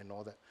and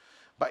all that.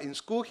 But in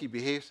school, he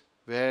behaves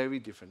very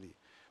differently.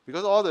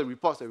 Because all the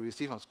reports that we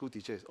receive from school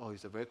teachers is,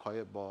 he's a very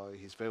quiet boy,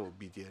 he's very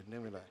obedient. And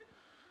then we're like,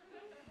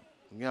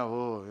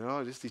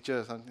 yeah, this teacher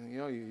or something,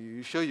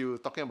 you sure you're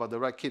talking about the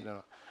right kid or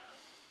not?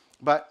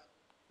 But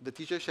the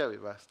teacher shared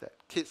with us that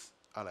kids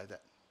are like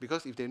that.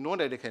 Because if they know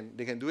that they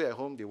can do it at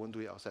home, they won't do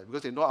it outside.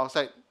 Because they know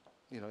outside,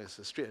 it's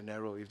a straight and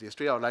narrow. If they're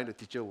straight out line, the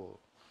teacher will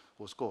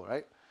score,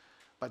 right?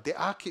 But there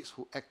are kids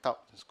who act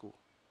out in school.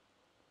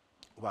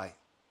 Why?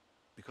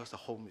 Because the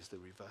home is the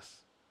reverse.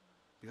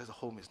 Because the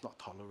home is not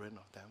tolerant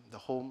of them. The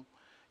home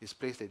is a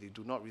place that they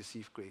do not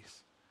receive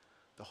grace.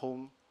 The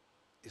home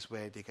is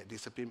where they get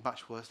disciplined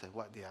much worse than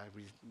what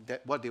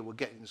they will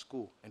get in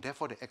school, and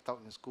therefore they act out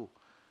in school.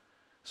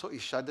 So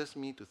it shudders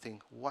me to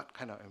think what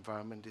kind of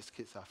environment these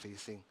kids are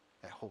facing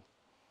at home.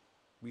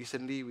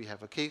 Recently, we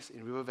have a case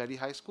in River Valley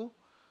High School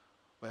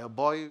where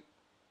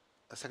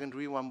a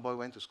secondary one boy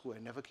went to school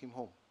and never came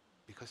home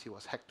because he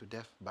was hacked to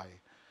death by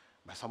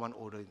someone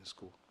older in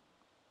school.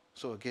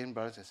 So again,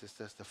 brothers and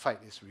sisters, the fight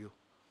is real.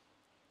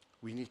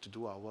 We need to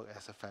do our work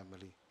as a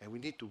family, and we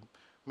need to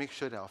make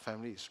sure that our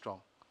family is strong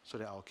so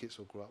that our kids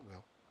will grow up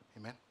well.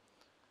 Amen?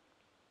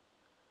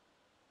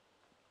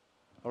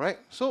 All right,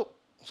 so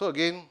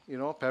again,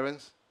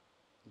 parents,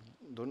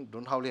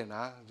 don't howl in.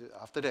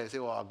 After that, I say,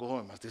 I'll go home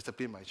and must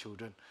discipline my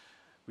children.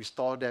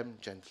 Restore them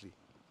gently.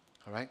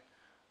 All right?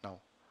 Now,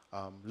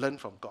 learn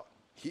from God.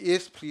 He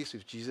is pleased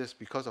with Jesus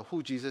because of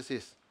who Jesus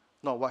is,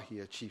 not what he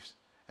achieves.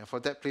 And for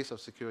that place of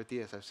security,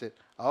 as I've said,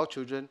 our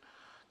children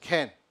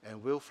can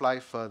and will fly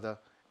further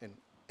than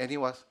any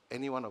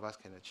one of us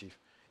can achieve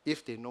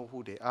if they know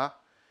who they are,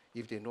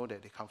 if they know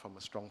that they come from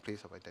a strong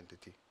place of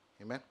identity.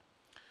 Amen?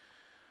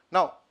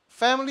 Now,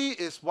 family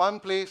is one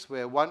place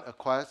where one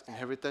acquires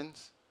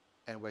inheritance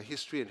and where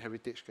history and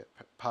heritage get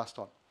passed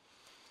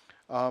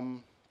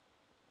on.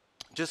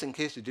 Just in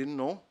case you didn't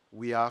know,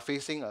 we are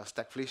facing a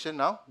stagflation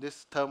now.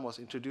 This term was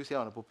introduced here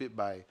on the pulpit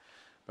by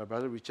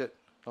Brother Richard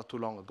not too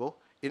long ago.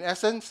 In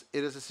essence,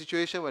 it is a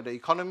situation where the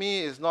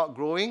economy is not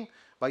growing,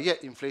 but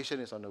yet inflation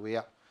is on the way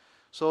up.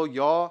 So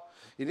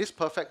in this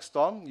perfect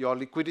storm, your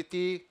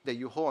liquidity that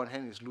you hold on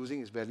hand is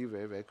losing its value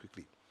very, very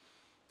quickly.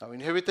 Now,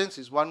 inheritance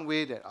is one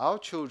way that our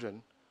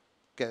children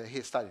get a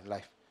head start in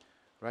life,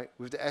 right?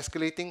 With the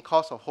escalating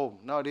cost of home.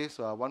 Nowadays,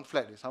 one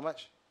flat is how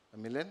much?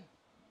 $1 million?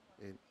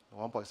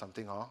 1 point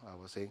something, I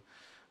was saying,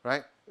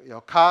 right?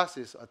 Your cars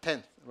is a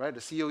tenth, right? The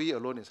COE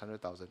alone is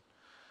 100,000,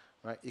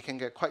 right? It can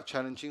get quite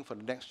challenging for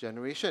the next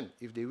generation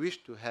if they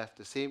wish to have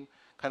the same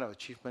kind of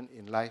achievement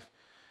in life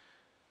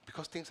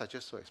because things are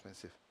just so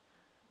expensive.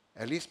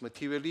 At least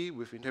materially,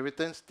 with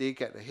inheritance, they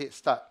get a head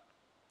start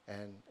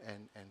and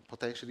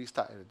potentially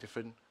start at a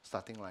different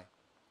starting line.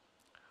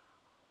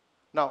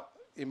 Now,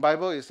 in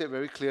Bible, it's said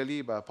very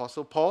clearly by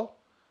Apostle Paul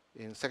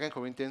in 2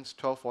 Corinthians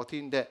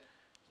 12:14 that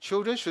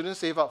children shouldn't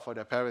save up for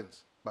their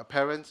parents, but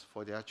parents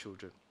for their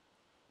children.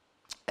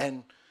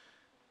 And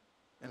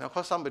of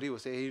course, somebody will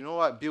say, hey, you know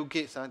what, Bill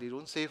Gates, they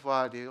don't save,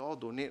 they all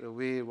donate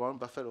away. Warren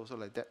Buffett also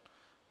like that.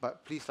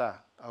 But please,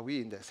 are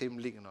we in that same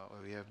league?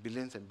 Where we have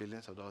billions and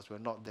billions of dollars? We're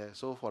not there.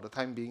 So for the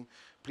time being,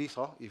 please,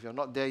 if you're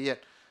not there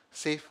yet,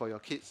 save for your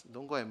kids.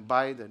 Don't go and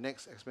buy the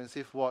next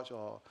expensive watch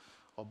or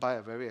buy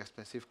a very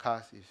expensive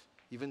car,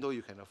 even though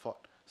you can afford.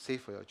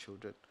 Save for your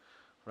children,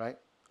 right?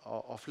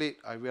 Of late,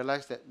 I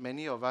realize that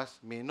many of us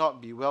may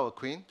not be well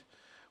acquainted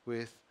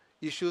with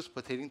issues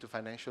pertaining to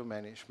financial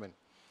management.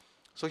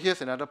 So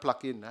here's another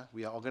plug-in.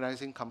 We are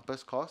organizing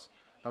Compass course.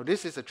 Now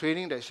this is a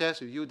training that shares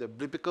with you the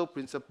biblical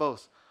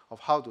principles of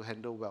how to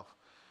handle wealth.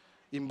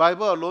 In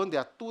Bible alone, there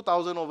are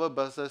 2,000 over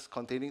verses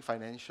containing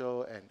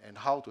financial and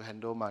how to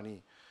handle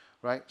money,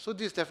 right? So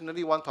this is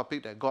definitely one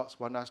topic that God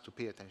wants us to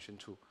pay attention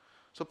to.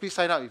 So please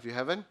sign up if you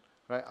haven't,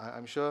 right?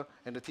 I'm sure,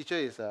 and the teacher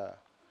is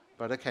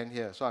Brother Ken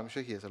here, so I'm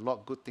sure he has a lot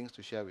of good things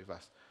to share with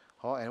us.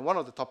 And one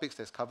of the topics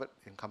that's covered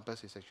in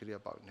Compass is actually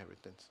about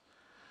inheritance.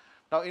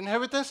 Now,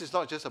 inheritance is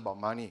not just about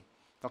money.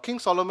 Now, King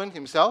Solomon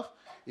himself,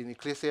 in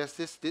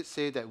Ecclesiastes, did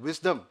say that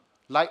wisdom,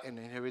 like an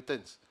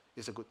inheritance,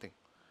 is a good thing,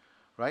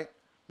 right?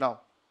 Now,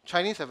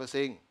 Chinese have a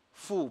saying,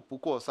 富不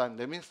过三.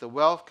 That means the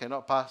wealth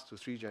cannot pass to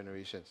 3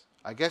 generations.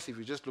 I guess if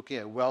you're just looking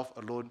at wealth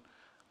alone,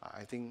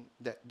 I think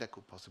that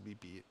could possibly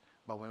be it.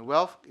 But when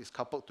wealth is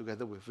coupled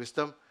together with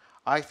wisdom,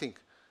 I think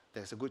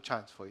there's a good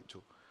chance for it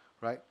too,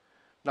 right?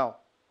 Now,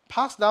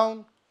 pass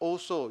down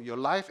also your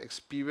life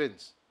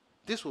experience.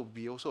 This will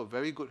be also a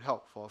very good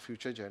help for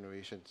future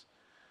generations,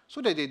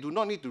 so that they do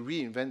not need to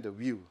reinvent the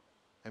wheel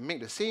and make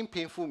the same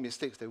painful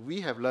mistakes that we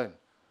have learned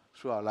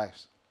through our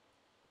lives.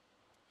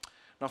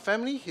 Now,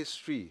 family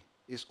history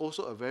is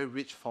also a very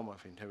rich form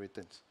of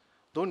inheritance.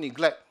 Don't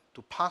neglect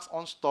to pass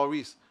on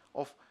stories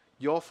of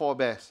your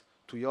forebears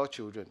to your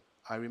children.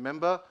 I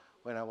remember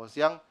when I was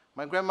young,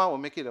 my grandma would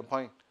make it a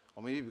point,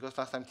 or maybe because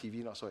last time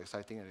TV not so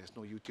exciting and there's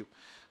no YouTube.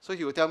 So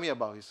he would tell me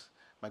about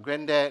my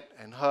granddad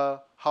and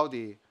her, how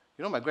they,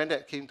 my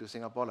granddad came to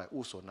Singapore like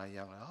无所难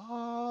养,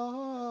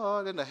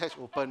 then the hatch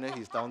opened, then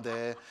he's down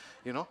there,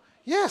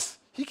 Yes,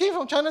 he came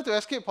from China to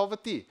escape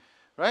poverty,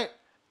 right?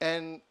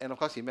 And of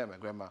course he met my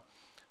grandma,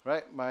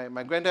 right?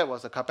 My granddad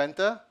was a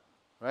carpenter,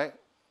 right?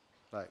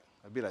 Like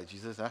a bit like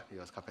Jesus, he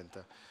was a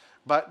carpenter.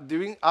 But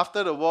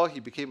after the war, he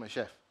became a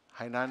chef.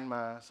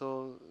 Hainan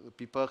so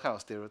people kind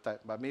of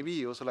stereotype, but maybe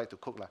he also liked to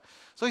cook.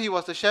 So he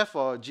was the chef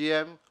for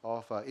GM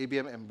of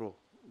ABM Embro,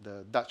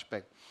 the Dutch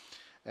bank.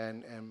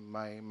 And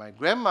my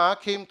grandma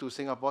came to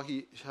Singapore.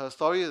 Her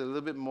story is a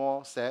little bit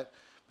more sad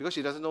because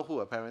she doesn't know who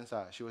her parents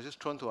are. She was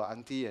just thrown to her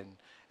auntie and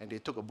they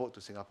took a boat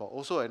to Singapore.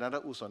 Also another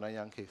无所难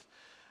养 case,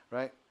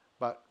 right?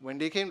 But when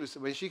she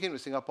came to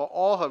Singapore,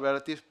 all her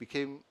relatives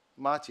became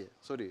妈姐,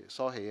 so they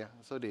saw her,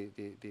 so they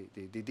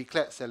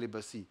declared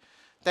celibacy.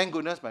 Thank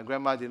goodness my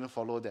grandma didn't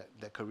follow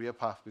that career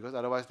path, because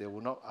otherwise I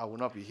would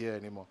not be here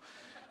anymore.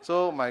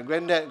 So my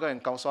granddad go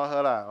and counsel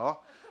her.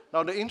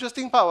 Now the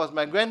interesting part was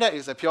my granddad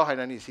is a pure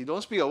Hainanese. He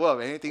don't speak a word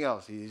of anything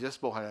else. He just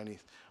spoke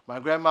Hainanese. My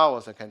grandma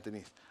was a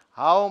Cantonese.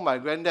 How my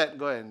granddad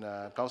go and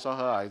counsel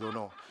her, I don't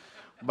know.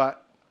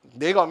 But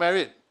they got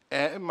married.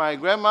 And my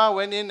grandma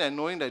went in and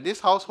knowing that this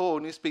household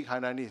only speak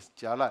Hainanese,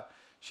 jialat.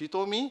 She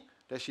told me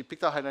that she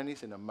picked up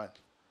Hainanese in a month.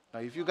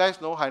 Now if you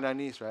guys know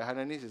Hainanese, right?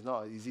 Hainanese is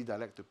not an easy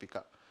dialect to pick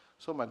up.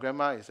 So my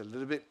grandma is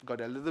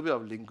got a little bit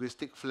of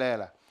linguistic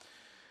flair.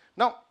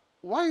 Now,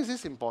 why is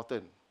this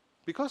important?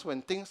 Because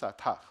when things are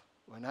tough,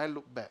 when I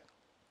look back,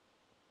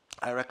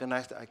 I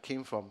recognize that I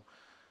came from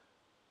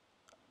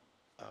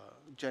a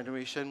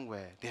generation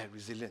where they had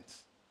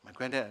resilience. My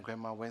granddad and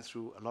grandma went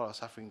through a lot of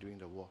suffering during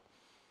the war,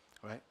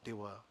 right? They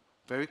were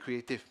very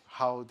creative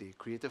how they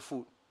created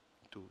food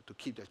to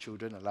keep their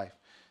children alive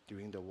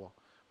during the war.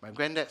 My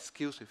granddad's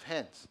skills with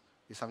hands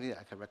is something that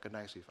I can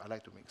recognize with. I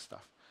like to make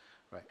stuff,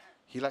 right?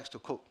 He likes to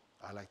cook.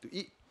 I like to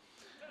eat.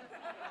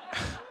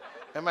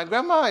 And my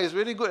grandma is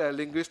really good at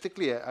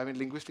linguistically. I mean,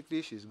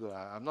 linguistically she's good.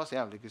 I'm not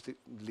saying I'm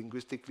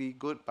linguistically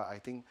good, but I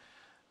think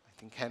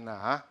can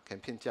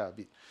骗家 a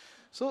bit.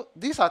 So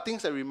these are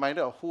things that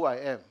reminded of who I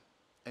am.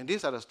 And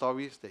these are the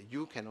stories that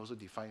you can also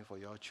define for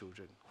your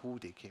children, who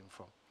they came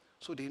from.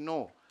 So they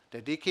know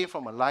that they came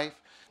from a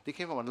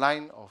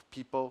line of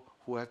people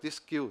who have these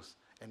skills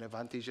and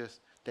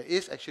advantages that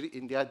is actually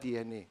in their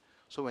DNA.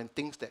 So when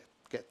things that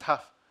get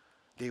tough,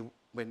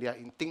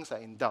 things are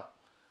in doubt,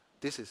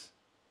 this is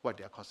what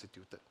they are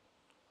constituted,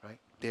 right?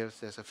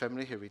 There's a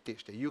family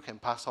heritage that you can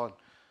pass on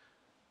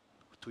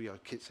to your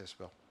kids as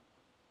well.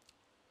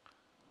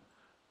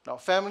 Now,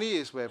 family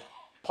is where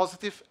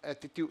positive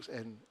attitudes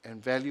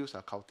and values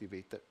are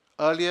cultivated.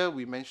 Earlier,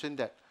 we mentioned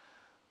that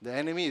the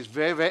enemy is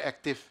very, very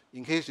active.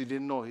 In case you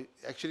didn't know,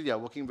 actually they are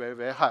working very,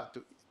 very hard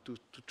to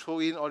throw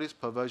in all this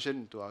perversion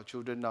into our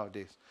children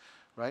nowadays,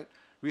 right?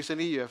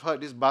 Recently, you have heard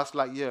this Buzz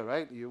Lightyear,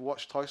 right? You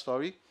watched Toy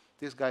Story.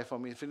 This guy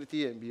from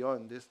Infinity and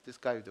Beyond, this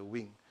guy with the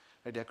wing.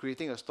 Right? They're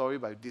creating a story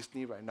by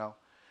Disney right now.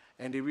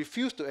 And they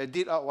refuse to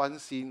edit out one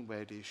scene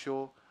where they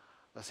show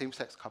a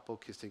same-sex couple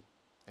kissing.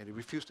 And they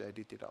refuse to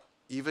edit it out,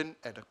 even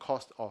at the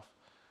cost of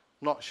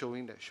not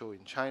showing that show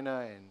in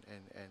China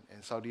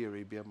and Saudi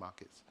Arabia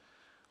markets.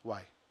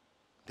 Why?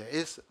 There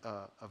is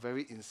a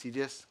very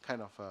insidious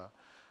kind of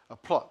a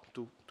plot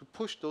to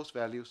push those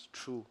values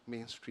through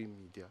mainstream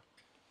media.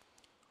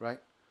 Right?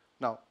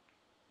 Now,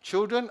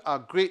 children are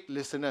great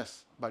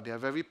listeners, but they are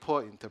very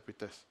poor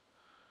interpreters,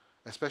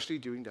 especially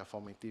during their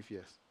formative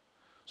years.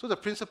 So the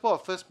principle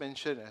of first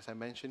mention, as I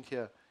mentioned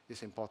here,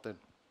 is important.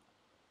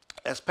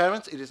 As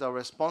parents, it is our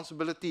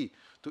responsibility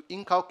to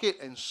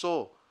inculcate and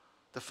sow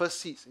the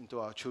first seeds into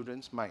our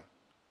children's mind,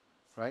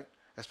 right?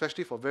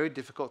 Especially for very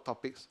difficult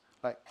topics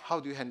like how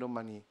do you handle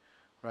money,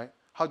 right?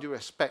 How do you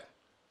respect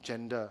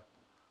gender?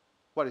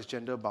 What is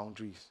gender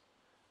boundaries?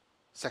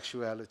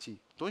 Sexuality.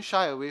 Don't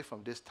shy away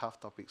from these tough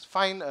topics.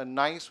 Find a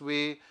nice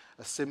way,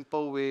 a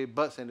simple way,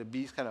 birds and the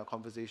bees kind of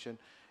conversation,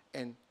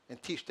 and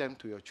teach them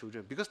to your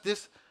children. Because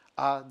these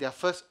are their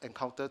first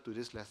encounter to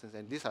these lessons,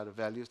 and these are the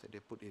values that they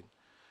put in.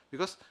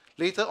 Because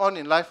later on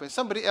in life, when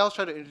somebody else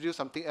tries to introduce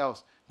something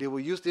else, they will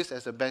use this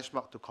as a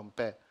benchmark to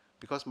compare.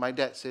 Because my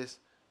dad says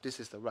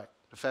this is the right.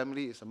 The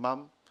family is a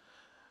mom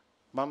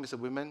is a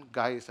woman,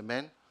 guy is a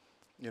man,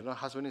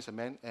 husband is a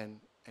man, and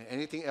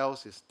anything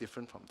else is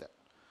different from that,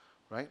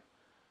 right?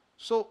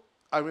 So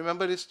I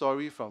remember this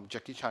story from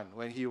Jackie Chan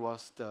when he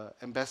was the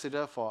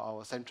ambassador for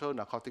our Central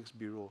Narcotics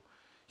Bureau.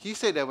 He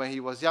said that when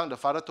he was young, the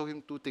father told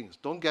him two things: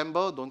 don't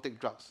gamble, don't take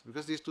drugs,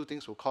 because these two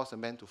things will cause a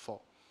man to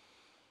fall.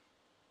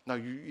 Now,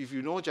 if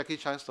you know Jackie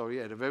Chan's story,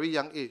 at a very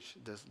young age,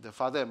 the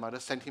father and mother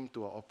sent him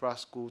to an opera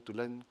school to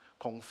learn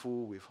Kung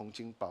Fu with Hong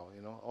Jing Bao,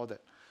 all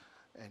that.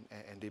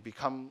 And they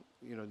become,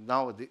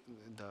 now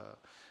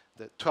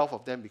the 12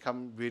 of them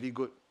become really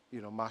good,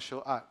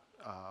 martial art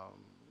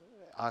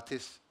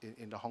artists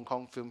in the Hong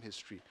Kong film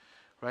history,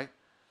 right?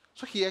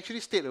 So he actually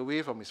stayed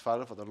away from his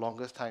father for the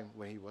longest time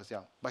when he was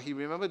young. But he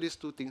remembered these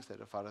two things that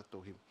the father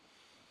told him.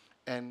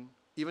 And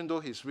even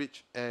though he's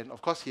rich, and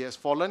of course he has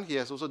fallen, he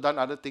has also done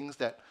other things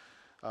that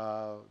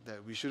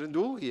we shouldn't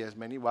do. He has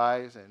many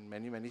wives and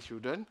many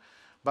children.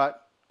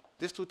 But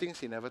these two things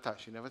he never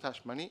touched. He never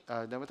touched money,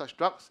 never touched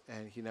drugs,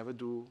 and he never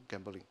do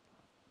gambling.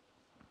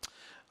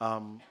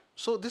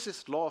 So this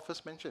is law of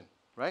first mention,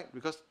 right?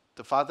 Because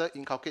the father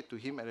inculcated to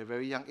him at a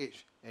very young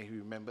age, and he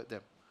remembered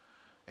them.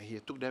 And he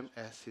took them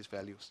as his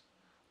values.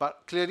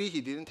 But clearly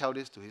he didn't tell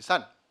this to his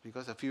son,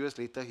 because a few years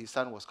later his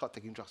son was caught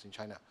taking drugs in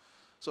China.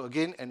 So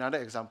again, another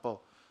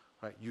example,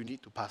 right? You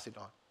need to pass it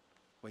on.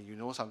 When you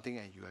know something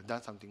and you have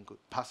done something good,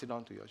 pass it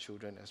on to your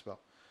children as well,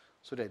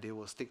 so that they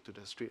will stick to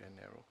the straight and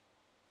narrow.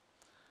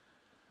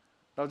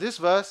 Now this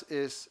verse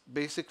is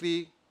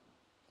basically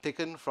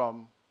taken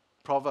from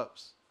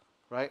Proverbs,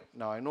 right?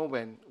 Now I know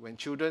when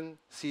children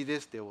see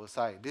this, they will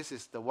sigh. This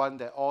is the one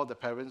that all the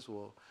parents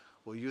will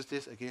use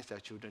this against their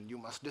children. You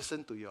must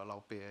listen to your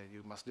lao pei,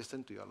 you must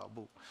listen to your lao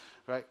bu,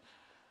 right?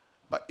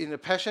 But in the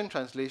Passion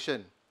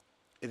Translation,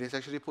 it is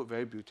actually put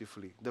very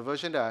beautifully. The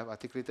version that I've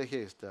articulated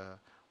here is the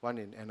one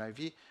in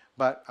NIV,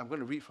 but I'm going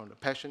to read from the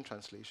Passion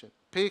Translation.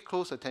 Pay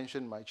close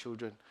attention, my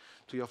children,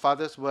 to your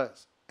father's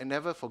words, and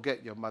never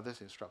forget your mother's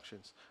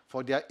instructions,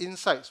 for their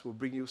insights will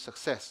bring you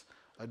success,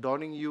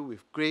 adorning you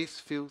with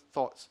grace-filled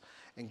thoughts,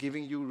 and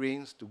giving you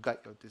reins to guide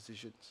your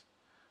decisions.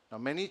 Now,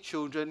 many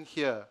children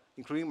here,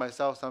 including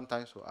myself,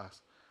 sometimes will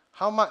ask,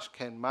 how much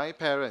can my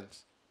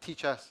parents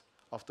teach us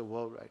of the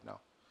world right now?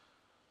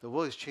 The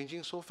world is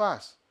changing so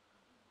fast.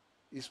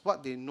 Is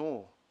what they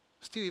know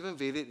still even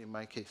valid in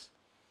my case?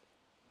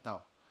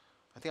 Now,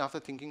 I think after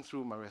thinking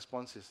through, my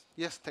response is,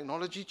 yes,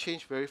 technology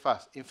changed very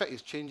fast. In fact,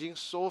 it's changing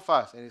so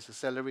fast, and it's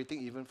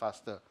accelerating even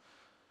faster.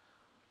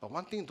 But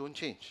one thing don't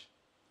change.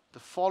 The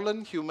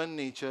fallen human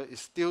nature is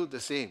still the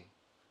same.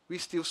 We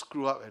still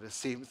screw up at the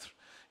same,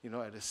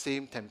 at the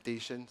same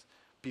temptations.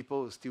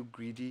 People are still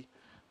greedy,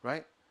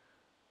 right?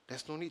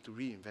 There's no need to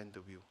reinvent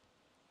the wheel.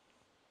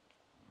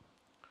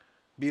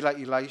 Be like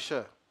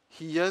Elisha.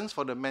 He yearns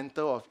for the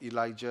mentor of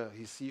Elijah,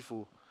 his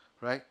sifu,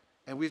 right?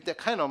 And with that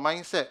kind of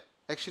mindset,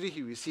 actually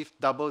he received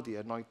double the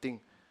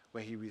anointing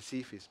when he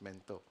received his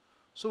mentor.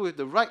 So with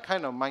the right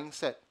kind of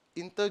mindset,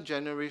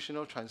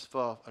 intergenerational transfer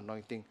of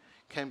anointing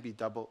can be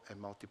doubled and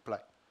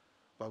multiplied.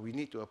 But we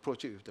need to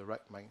approach it with the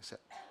right mindset.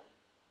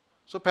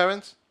 So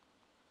parents,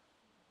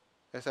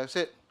 as I've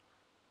said,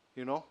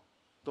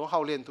 don't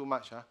hao lian too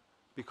much,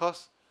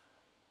 because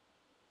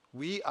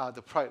we are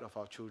the pride of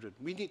our children.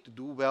 We need to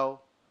do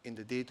well in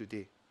the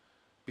day-to-day,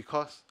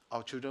 because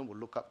our children will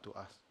look up to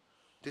us.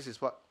 This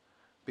is what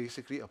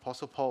basically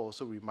Apostle Paul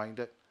also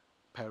reminded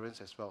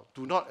parents as well.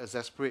 Do not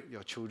exasperate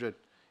your children.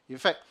 In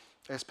fact,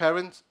 as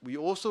parents, we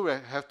also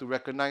have to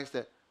recognize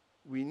that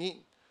we need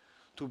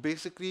to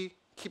basically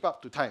keep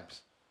up to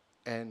times.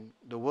 And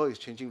the world is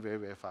changing very,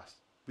 very fast.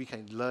 We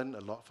can learn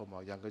a lot from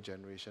our younger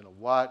generation of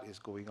what is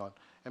going on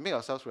and make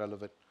ourselves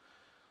relevant.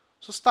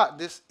 So start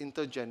this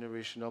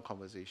intergenerational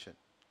conversation.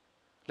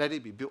 Let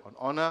it be built on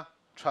honor,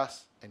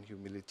 trust, and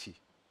humility.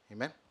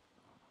 Amen?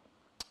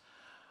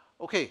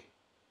 Okay.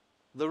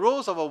 The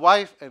roles of a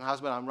wife and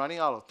husband, I'm running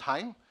out of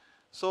time.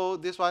 So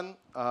this one,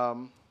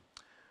 now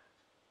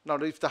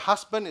if the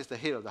husband is the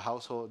head of the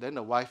household, then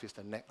the wife is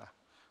the neck.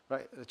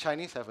 Right? The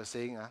Chinese have a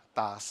saying,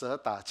 打蛇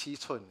打七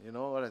寸. You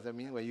know what does that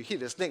mean? When you hit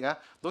the snake,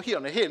 don't hit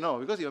on the head, no,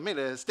 because you'll make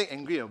the snake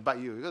angry and bite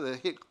you, because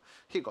the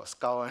head got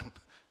skull. And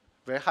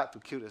very hard to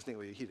kill the snake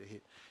when you hit the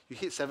head. You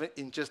hit 7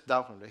 inches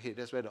down from the head,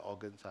 that's where the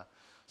organs are.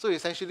 So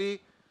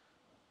essentially,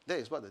 that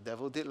is what the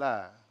devil did.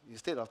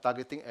 Instead of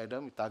targeting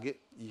Adam, he target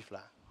Eve.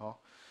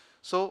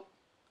 So,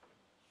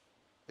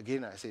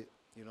 again, I said,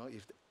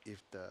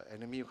 if the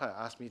enemy kind of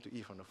asked me to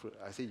eat from the fruit,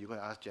 I say, you're going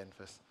to ask Jen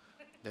first.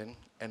 Then,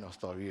 end of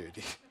story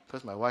already.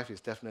 Because my wife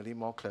is definitely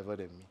more clever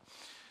than me.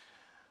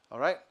 All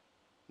right?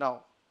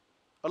 Now,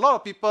 a lot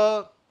of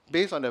people,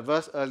 based on the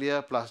verse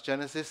earlier, plus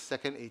Genesis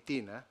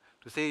 2:18,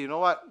 to say, you know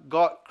what?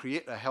 God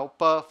create a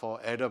helper for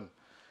Adam.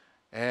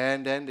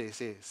 And then they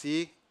say,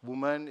 see,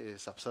 woman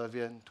is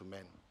subservient to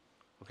man.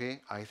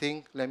 Okay? I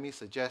think, let me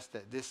suggest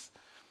that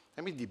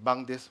let me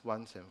debunk this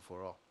once and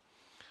for all.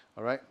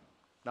 All right?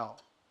 Now,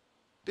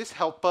 this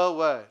helper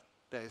word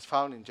that is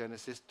found in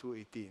Genesis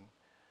 2:18,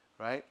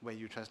 right, when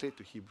you translate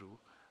to Hebrew,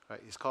 right,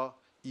 it's called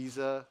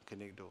Ezer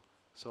Kenegdo.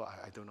 So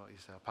I don't know,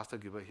 is Pastor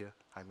Gilbert here?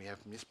 I may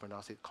have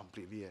mispronounced it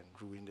completely and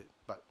ruined it,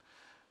 but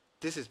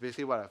this is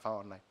basically what I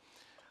found online.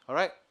 All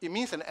right, it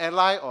means an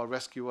ally or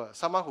rescuer,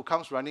 someone who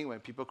comes running when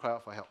people cry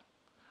out for help.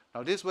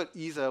 Now this word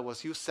Ezer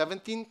was used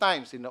 17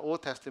 times in the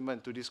Old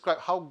Testament to describe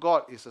how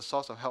God is a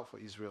source of help for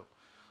Israel.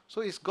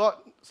 So is God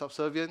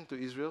subservient to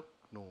Israel?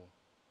 No.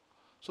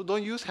 So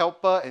don't use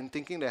helper and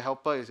thinking that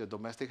helper is your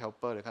domestic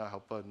helper, the kind of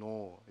helper.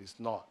 No, it's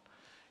not.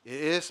 It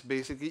is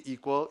basically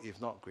equal, if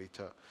not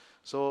greater.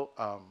 So,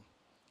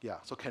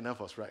 so Kenneth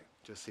was right.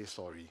 Just say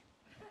sorry.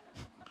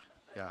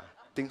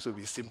 Things will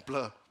be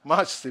simpler,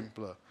 much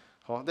simpler.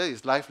 That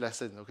is life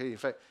lesson, okay? In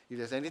fact, if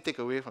there's any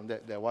takeaway from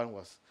that, that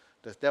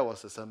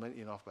was a sermon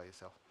in of by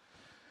itself.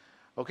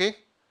 Okay?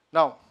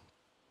 Now,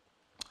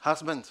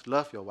 husbands,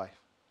 love your wife,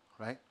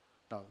 right?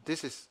 Now,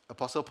 this is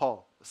Apostle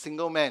Paul, a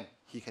single man.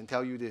 He can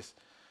tell you this,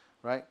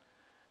 right?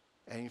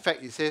 And in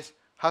fact, it says,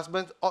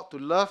 husbands ought to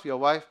love your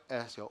wife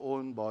as your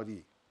own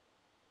body.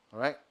 All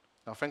right?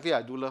 Now, frankly,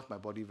 I do love my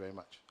body very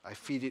much. I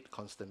feed it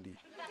constantly.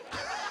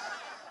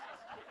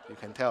 You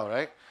can tell,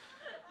 right?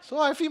 So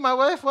I feed my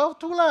wife well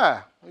too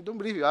lah. I don't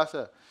believe you ask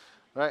her.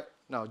 Right?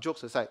 Now,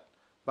 jokes aside,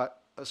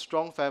 but a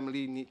strong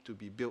family needs to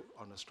be built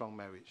on a strong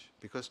marriage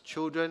because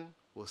children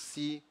will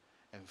see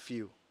and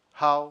feel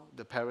how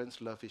the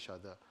parents love each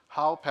other,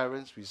 how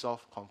parents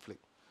resolve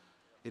conflict.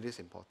 It is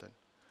important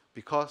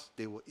because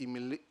they will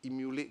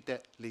emulate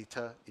that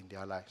later in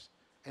their lives.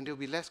 And there will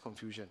be less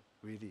confusion,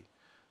 really.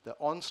 The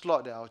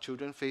onslaught that our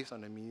children face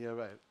on the media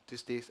right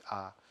these days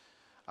are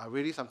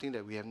really something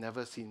that we have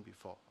never seen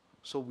before.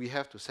 So we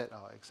have to set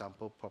our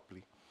example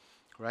properly,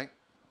 right?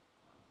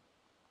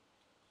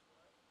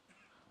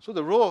 So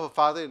the role of a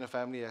father in the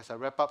family, as I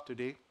wrap up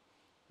today,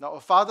 now a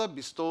father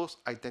bestows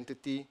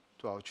identity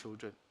to our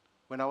children.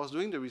 When I was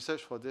doing the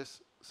research for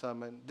this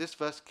sermon, this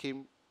verse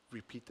came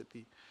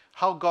repeatedly.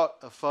 How God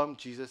affirmed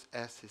Jesus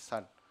as his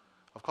son.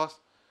 Of course,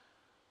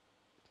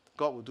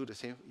 God will do the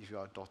same if you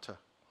are a daughter,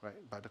 right?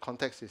 But the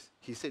context is,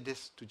 he said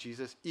this to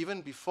Jesus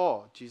even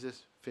before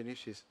Jesus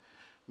finished his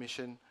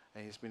mission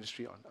and his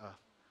ministry on earth.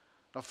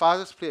 Now,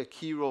 fathers play a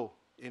key role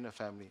in a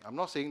family. I'm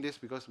not saying this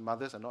because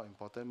mothers are not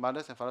important.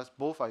 Mothers and fathers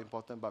both are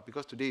important, but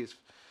because today is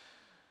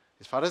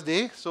Father's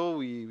Day, so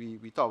we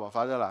talk about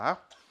father lah.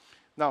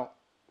 Now,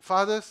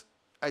 fathers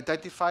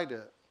identify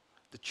the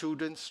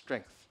children's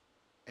strength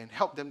and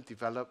help them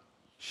develop,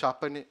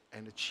 sharpen it,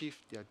 and achieve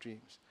their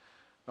dreams.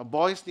 Now,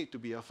 boys need to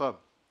be affirmed.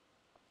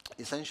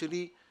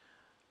 Essentially,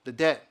 the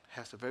dad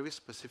has a very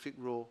specific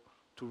role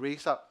to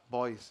raise up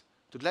boys,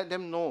 to let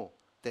them know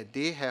that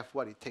they have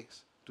what it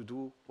takes to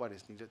do what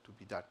is needed to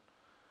be done.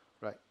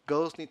 Right?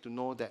 Girls need to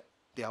know that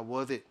they are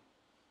worth it.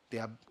 They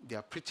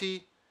are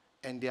pretty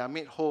and they are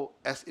made whole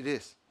as it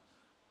is.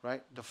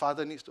 Right? The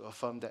father needs to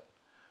affirm that.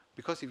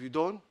 Because if you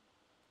don't,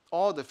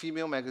 all the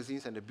female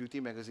magazines and the beauty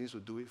magazines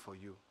will do it for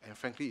you. And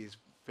frankly, it's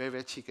very,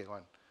 very cheap at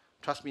one.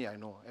 Trust me, I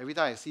know. Every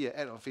time I see an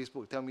ad on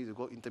Facebook, tell me to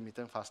go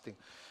intermittent fasting.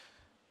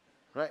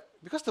 Right?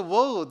 Because the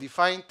world will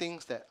define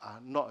things that are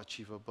not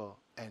achievable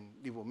and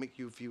it will make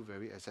you feel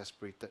very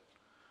exasperated.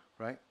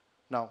 Right?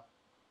 Now,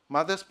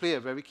 mothers play a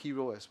very key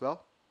role as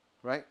well.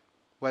 Right?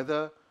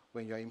 Whether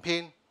when you're in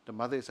pain, the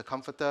mother is a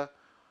comforter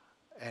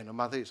and a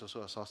mother is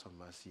also a source of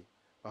mercy.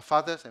 But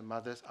fathers and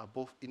mothers are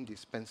both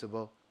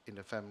indispensable in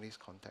the family's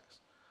context.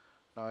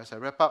 Now, as I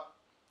wrap up,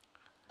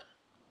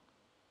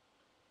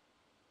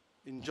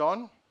 in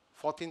John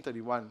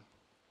 14:31,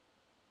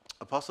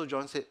 Apostle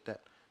John said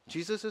that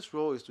Jesus'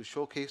 role is to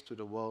showcase to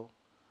the world,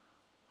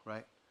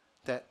 right,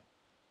 that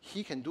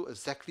he can do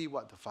exactly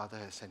what the Father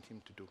has sent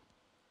him to do.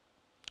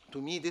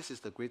 To me, this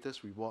is the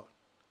greatest reward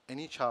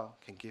any child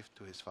can give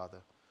to his father.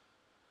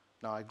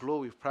 Now, I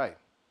glow with pride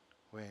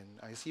when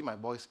I see my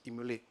boys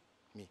emulate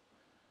me,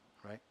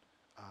 right?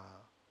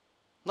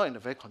 Not in a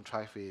very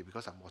contrived way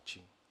because I'm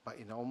watching, but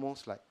in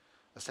almost like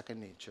a second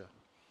nature.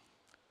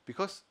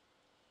 Because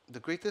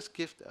the greatest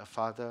gift that a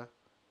father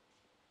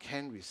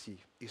can receive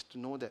is to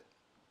know that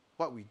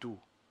what we do,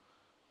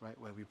 right,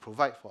 when we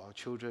provide for our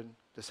children,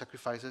 the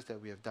sacrifices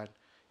that we have done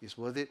is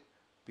worth it,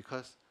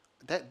 because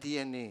that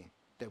DNA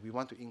that we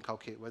want to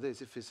inculcate, whether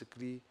it's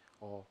physically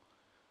or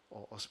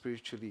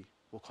spiritually,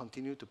 will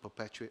continue to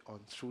perpetuate on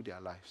through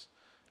their lives,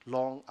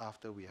 long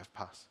after we have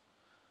passed.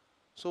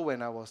 So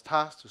when I was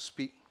tasked to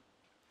speak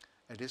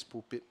at this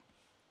pulpit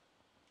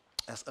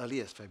as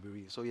early as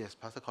February, so yes,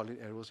 Pastor Colin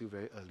arrows you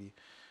very early.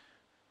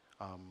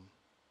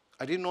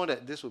 I didn't know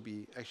that this would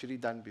be actually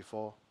done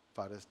before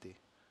Father's Day,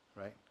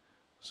 right?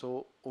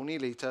 So only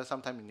later,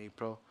 sometime in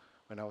April,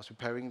 when I was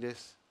preparing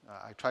this,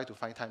 I tried to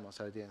find time on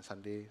Saturday and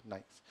Sunday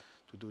nights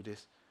to do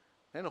this.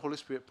 Then the Holy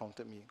Spirit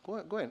prompted me,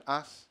 go and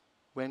ask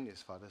when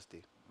is Father's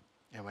Day.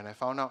 And when I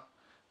found out,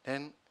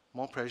 then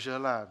more pressure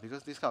lah,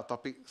 because this kind of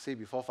topic, say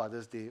before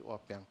Father's Day,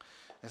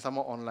 and some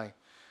more online,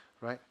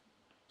 right?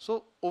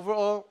 So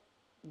overall,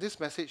 this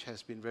message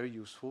has been very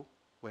useful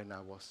when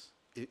I was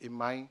in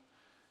my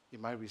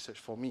research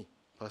for me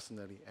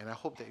personally, and I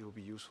hope that it will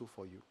be useful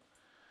for you,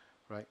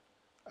 right?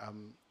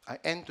 I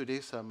end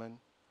today's sermon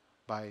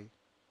by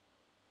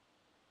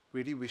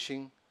really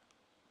wishing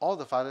all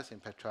the fathers in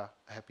Petra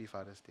a happy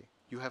Father's Day.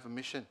 You have a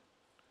mission,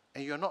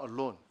 and you're not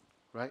alone,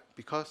 right?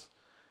 Because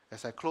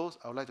as I close,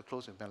 I would like to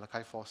close with Malachi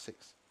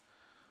 4:6.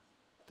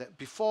 That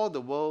before the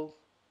world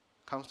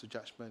comes to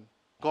judgment,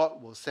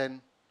 God will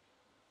send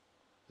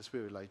the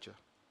spirit of Elijah.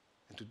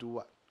 And to do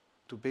what?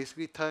 To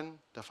basically turn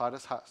the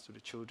father's hearts to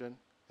the children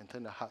and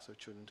turn the hearts of the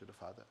children to the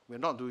father. We're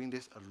not doing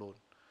this alone.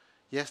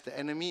 Yes, the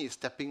enemy is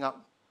stepping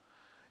up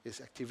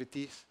its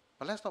activities,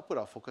 but let's not put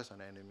our focus on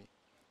the enemy.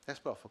 Let's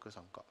put our focus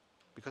on God,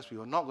 because we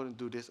are not going to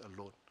do this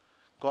alone.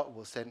 God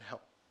will send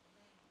help,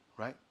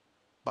 right?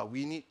 But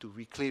we need to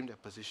reclaim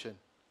that position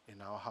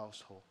in our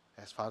household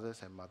as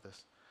fathers and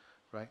mothers,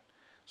 right?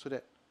 So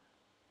that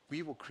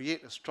we will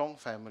create a strong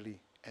family,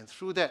 and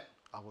through that,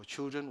 our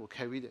children will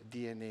carry that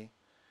DNA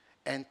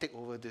and take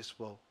over this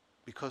world,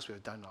 because we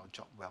have done our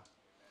job well,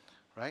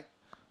 right?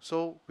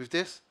 So with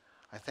this,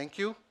 I thank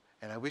you,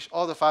 and I wish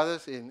all the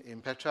fathers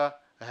in Petra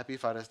a happy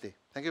Father's Day.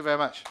 Thank you very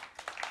much.